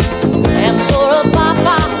and poor old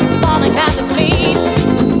papa falling half asleep.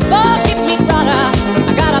 Forgive me, brother,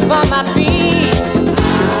 I got up on my feet.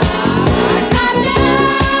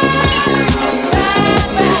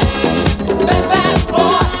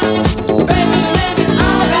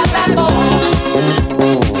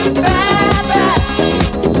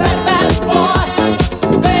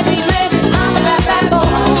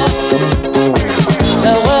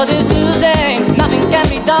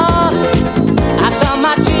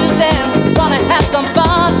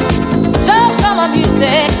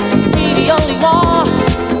 Music, be the only one.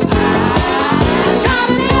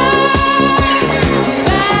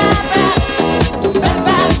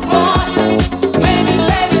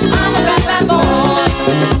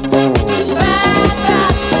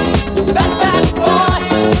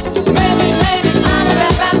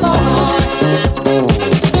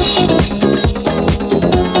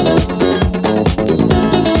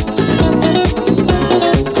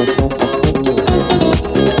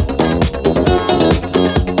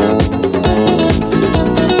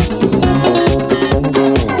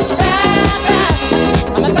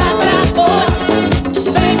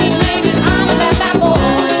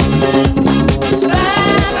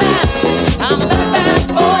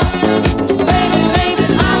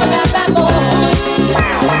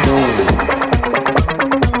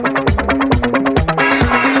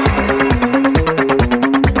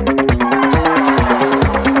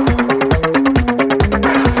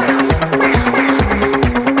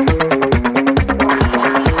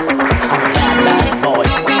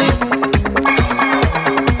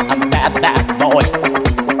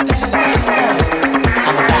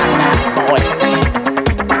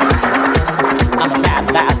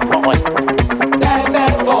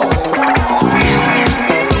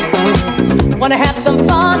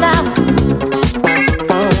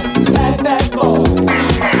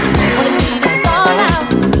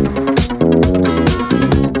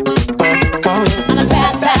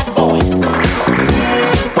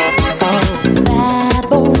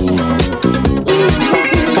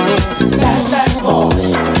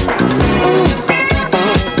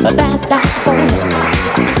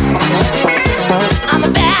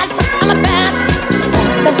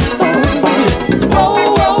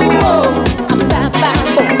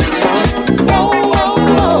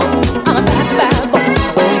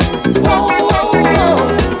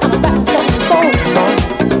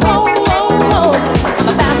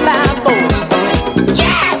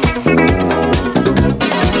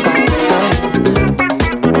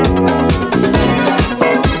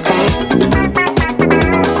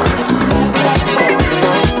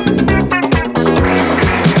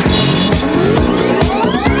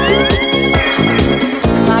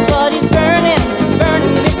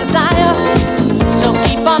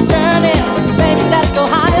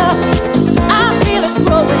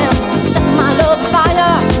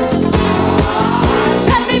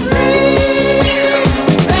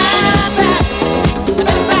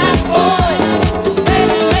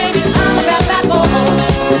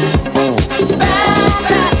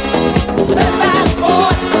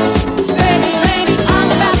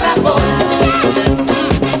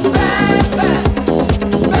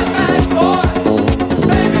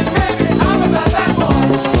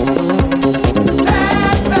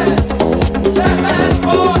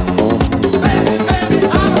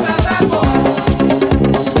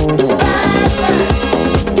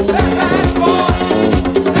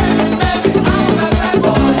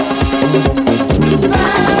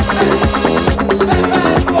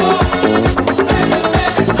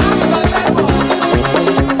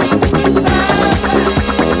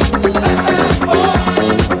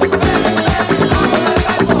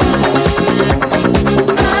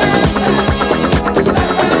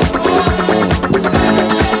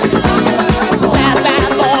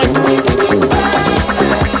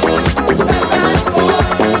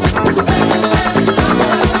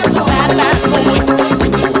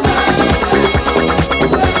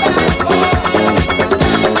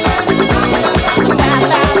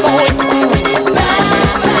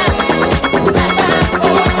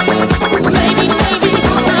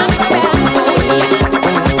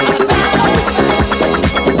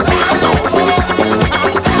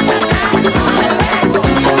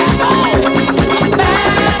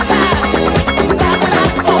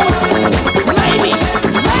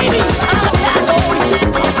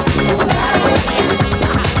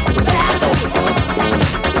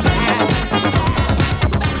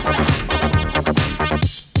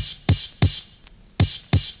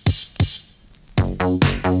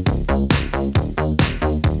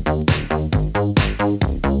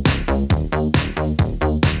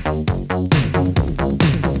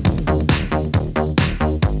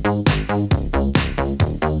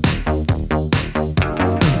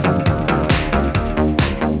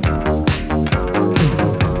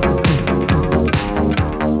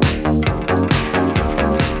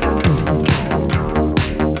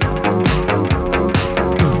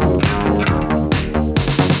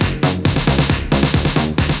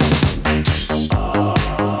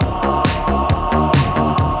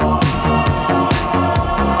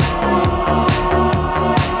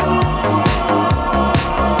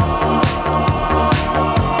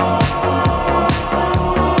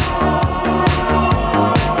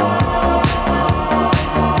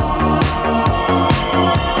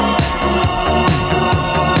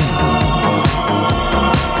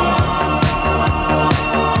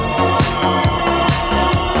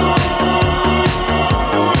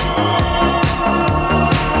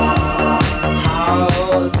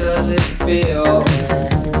 does it feel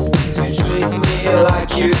to treat me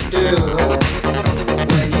like you do?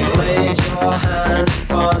 When you laid your hands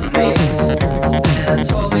on me and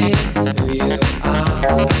told me who you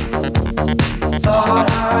are. Thought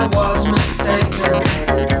I was mistaken,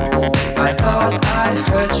 I thought I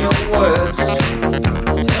heard your words.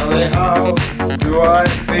 Tell me, how do I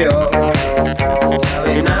feel? Tell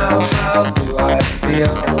me now, how do I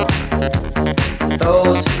feel?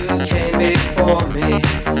 Those who came before me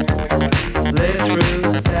lived through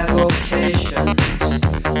their vocations,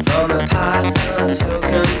 from the past until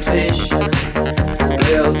completion.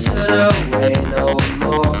 We'll turn away no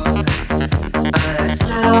more. And I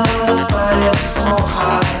still find it so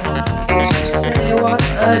hard to say what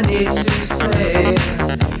I need to say,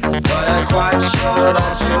 but I'm quite sure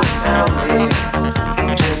that you'll tell me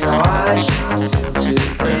just how I should feel today.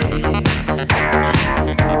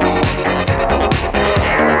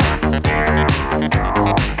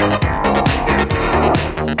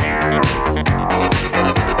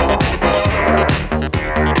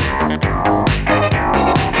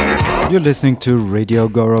 You're listening to Radio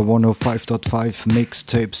Gora 105.5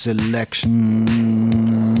 mixtape selection,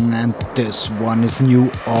 and this one is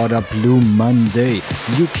New Order Blue Monday,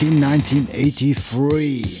 UK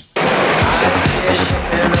 1983. I see a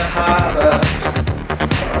ship in the harbor,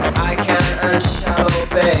 I can and shall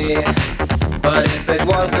obey. But if it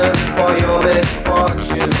wasn't for your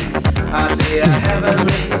misfortune, I'd be a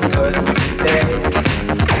heavenly person today.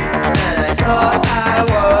 And I thought I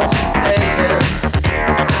was mistaken,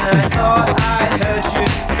 I thought I heard you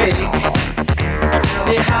speak. Tell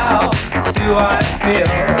me, how do I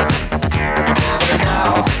feel? Tell me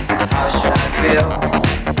now, how should I feel?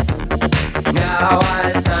 Now I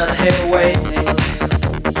stand here waiting.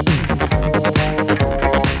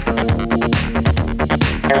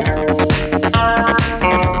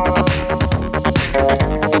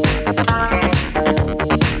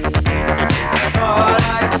 I thought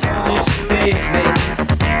I told you to leave me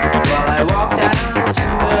while I walked down to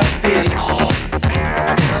the beach.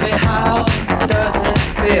 Tell me, how does it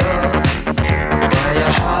feel when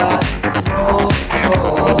your heart rolls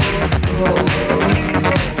cold, rolls cold?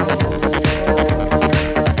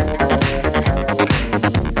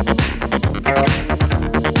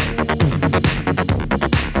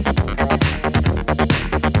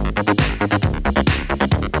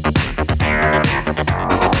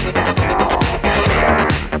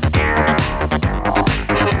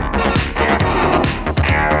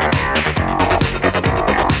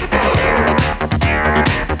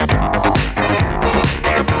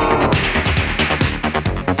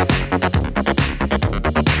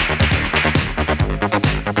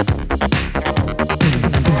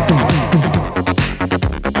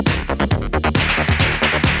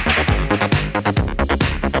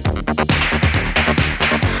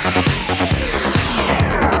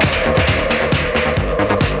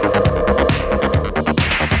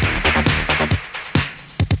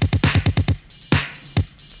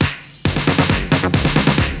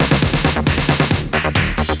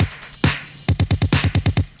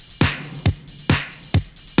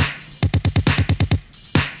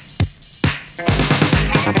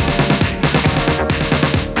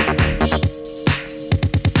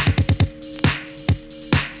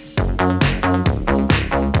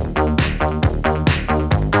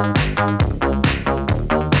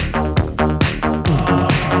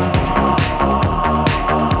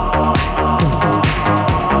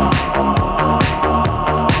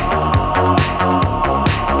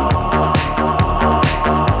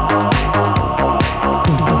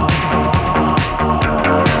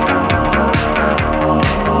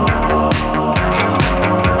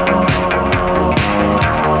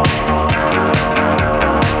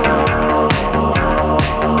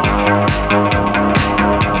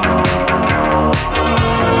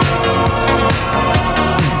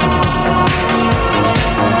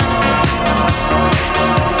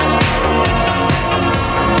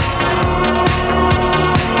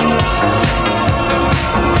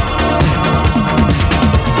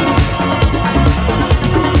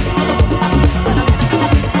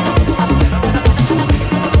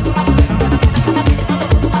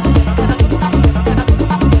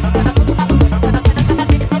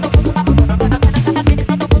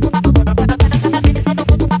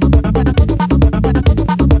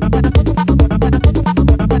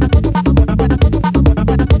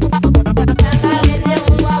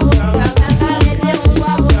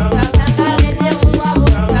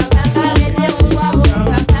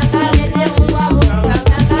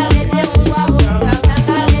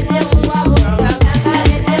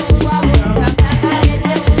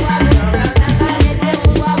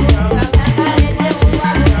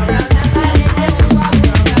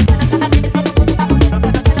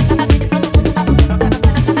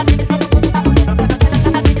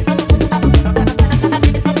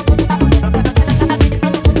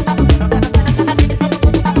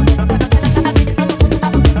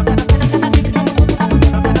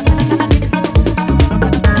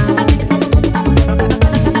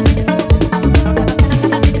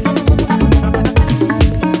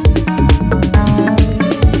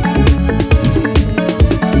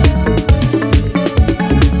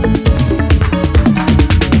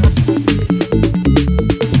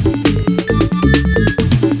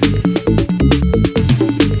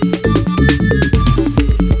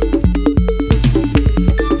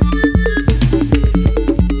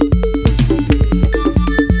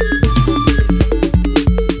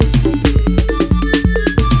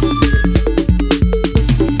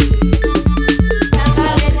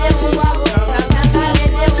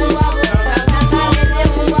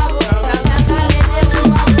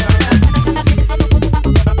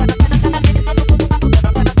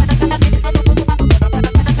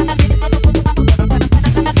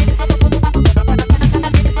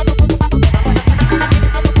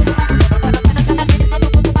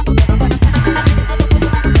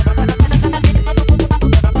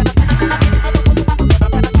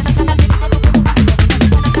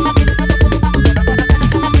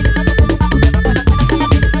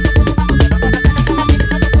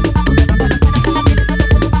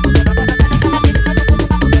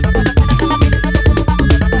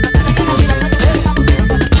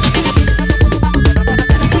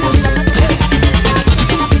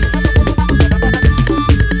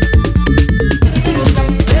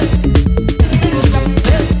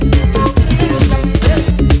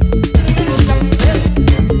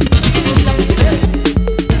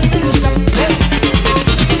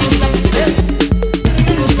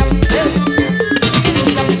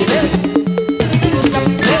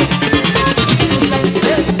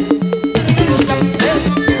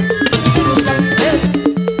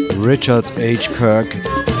 Richard H. Kirk,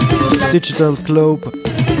 Digital Globe,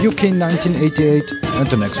 UK 1988, and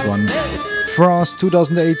the next one, France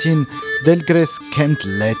 2018, Delgrès Can't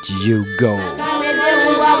Let You Go.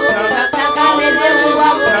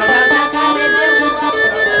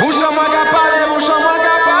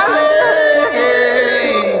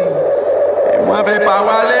 Moi vais pas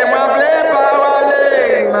aller, moi vais pas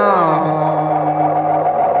aller, non.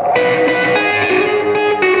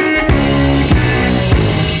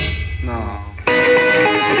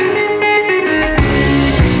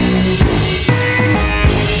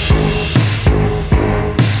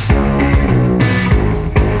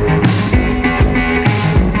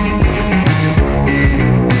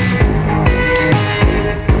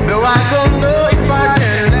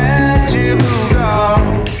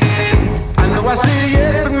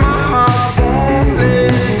 Yes, but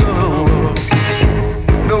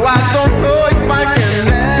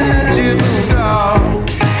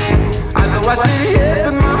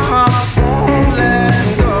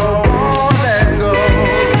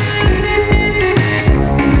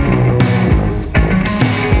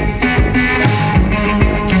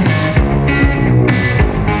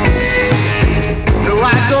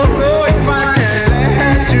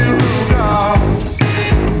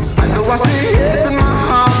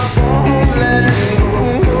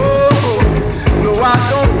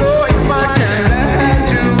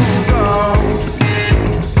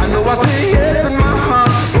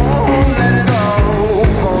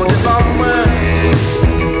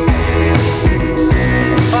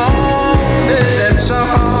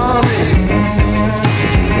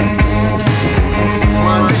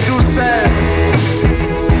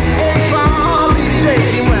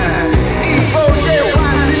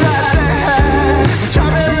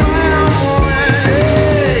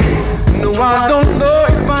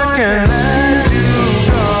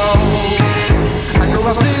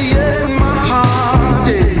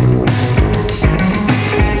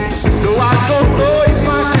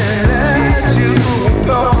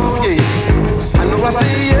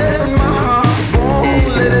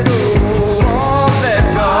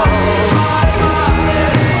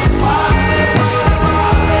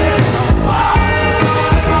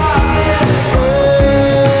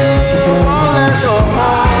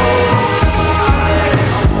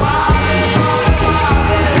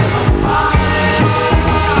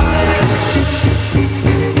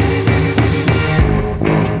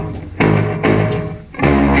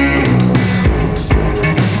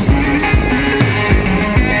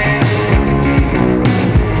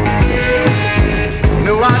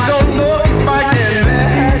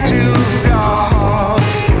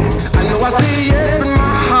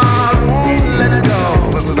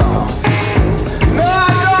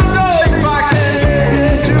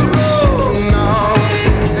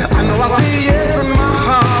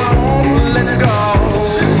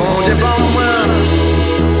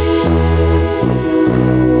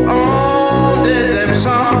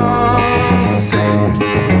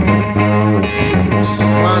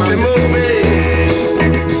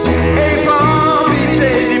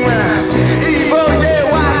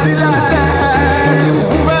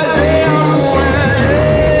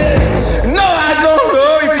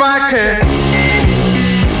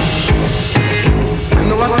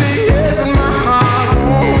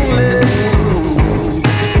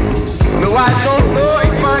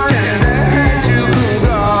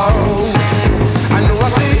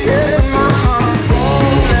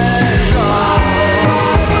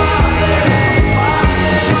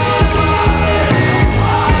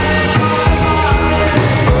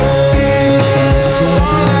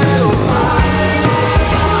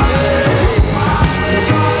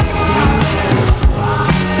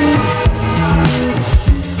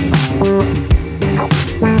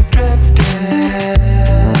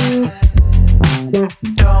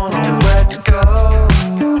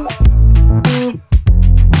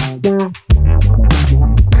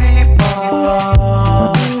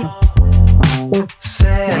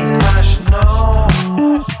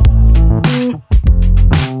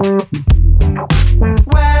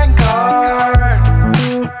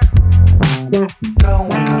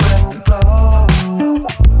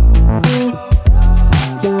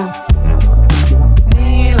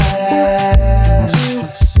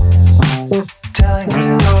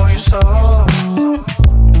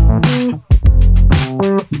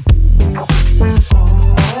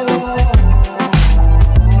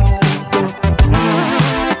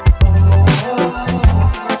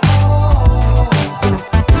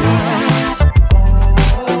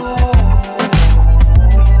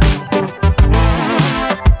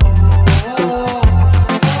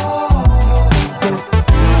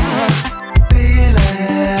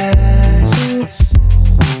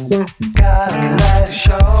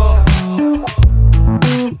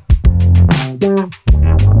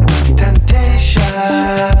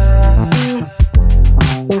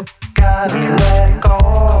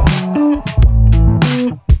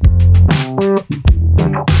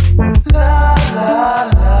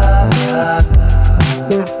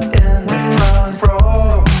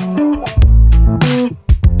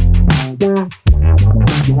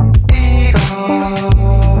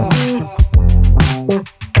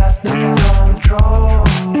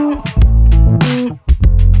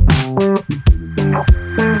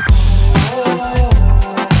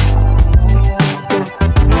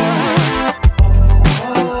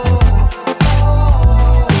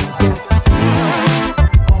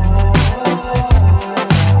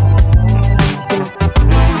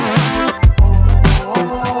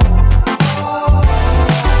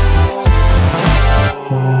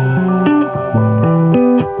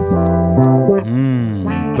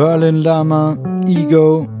Berlin Lama,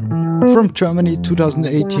 Ego, from Germany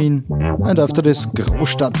 2018. And after this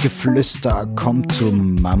Großstadtgeflüster kommt zu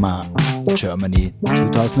Mama, Germany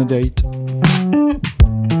 2008.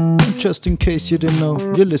 And just in case you didn't know,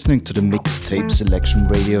 you're listening to the Mixtape Selection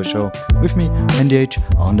Radio Show with me, NDH,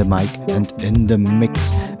 on the mic and in the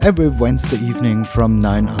mix every Wednesday evening from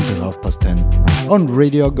 9 until 10:30 on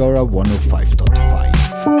Radio Agora 105.5.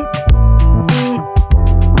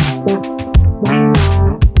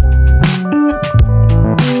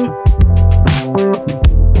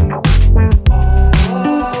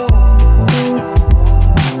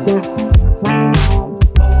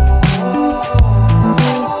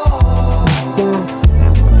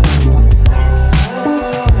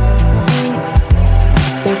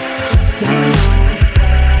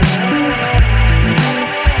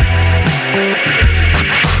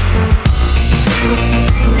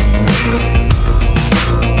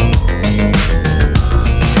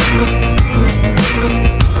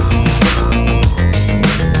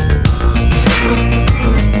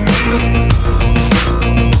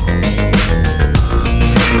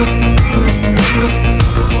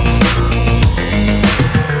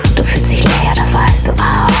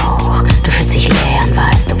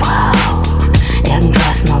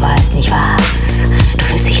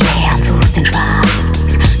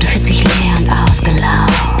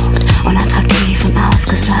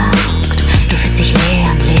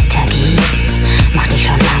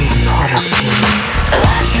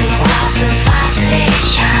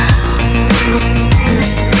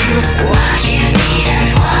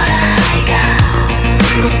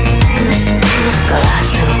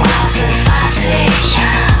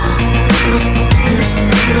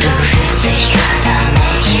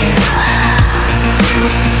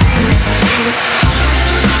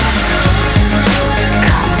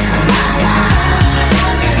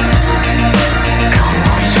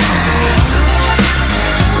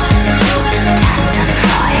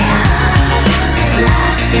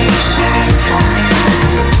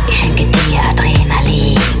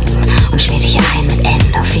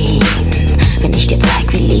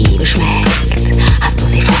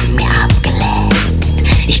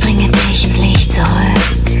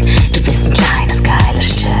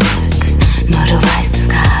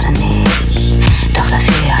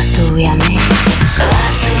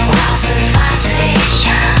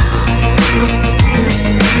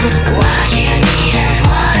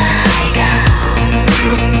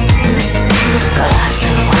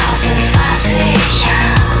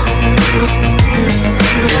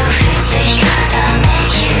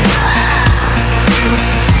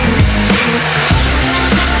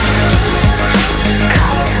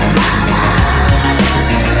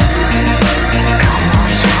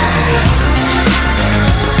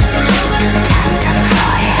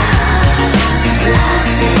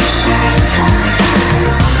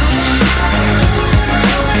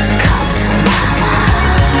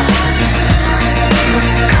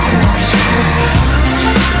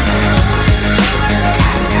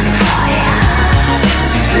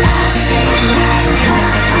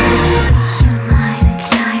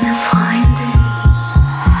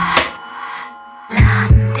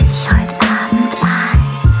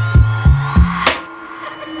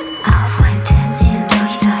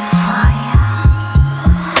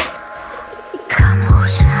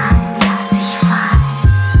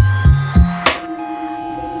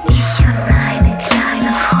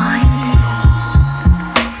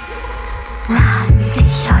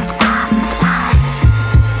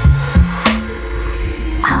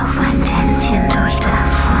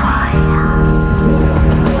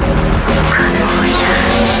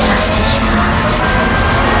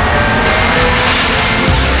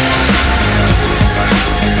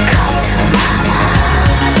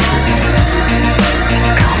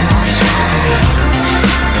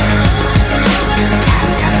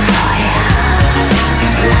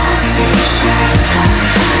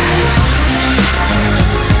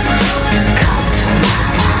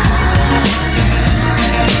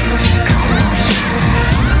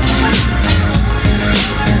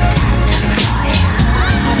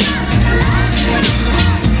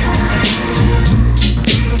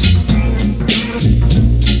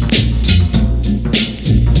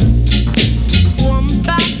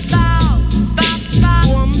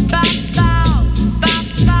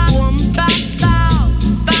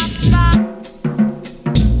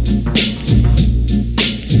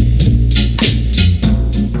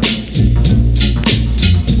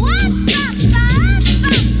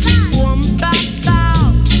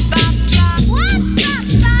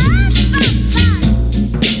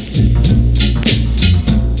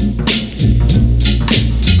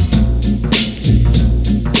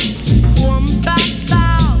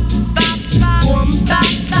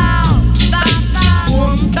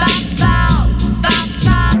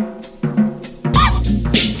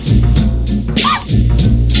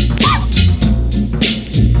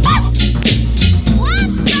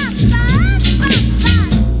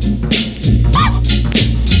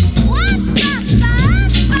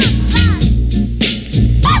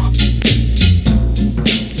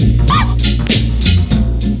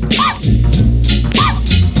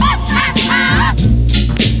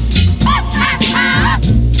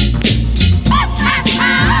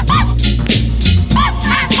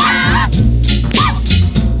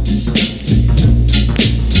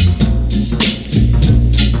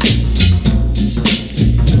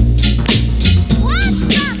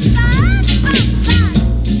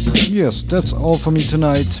 Yes, that's all for me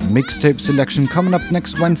tonight. Mixtape selection coming up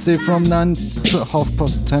next Wednesday from 9 to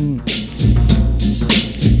 10:30.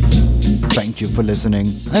 Thank you for listening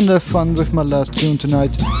and have fun with my last tune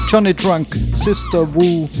tonight. Johnny Drunk, Sister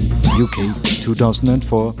Wu, UK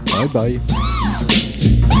 2004. Bye bye.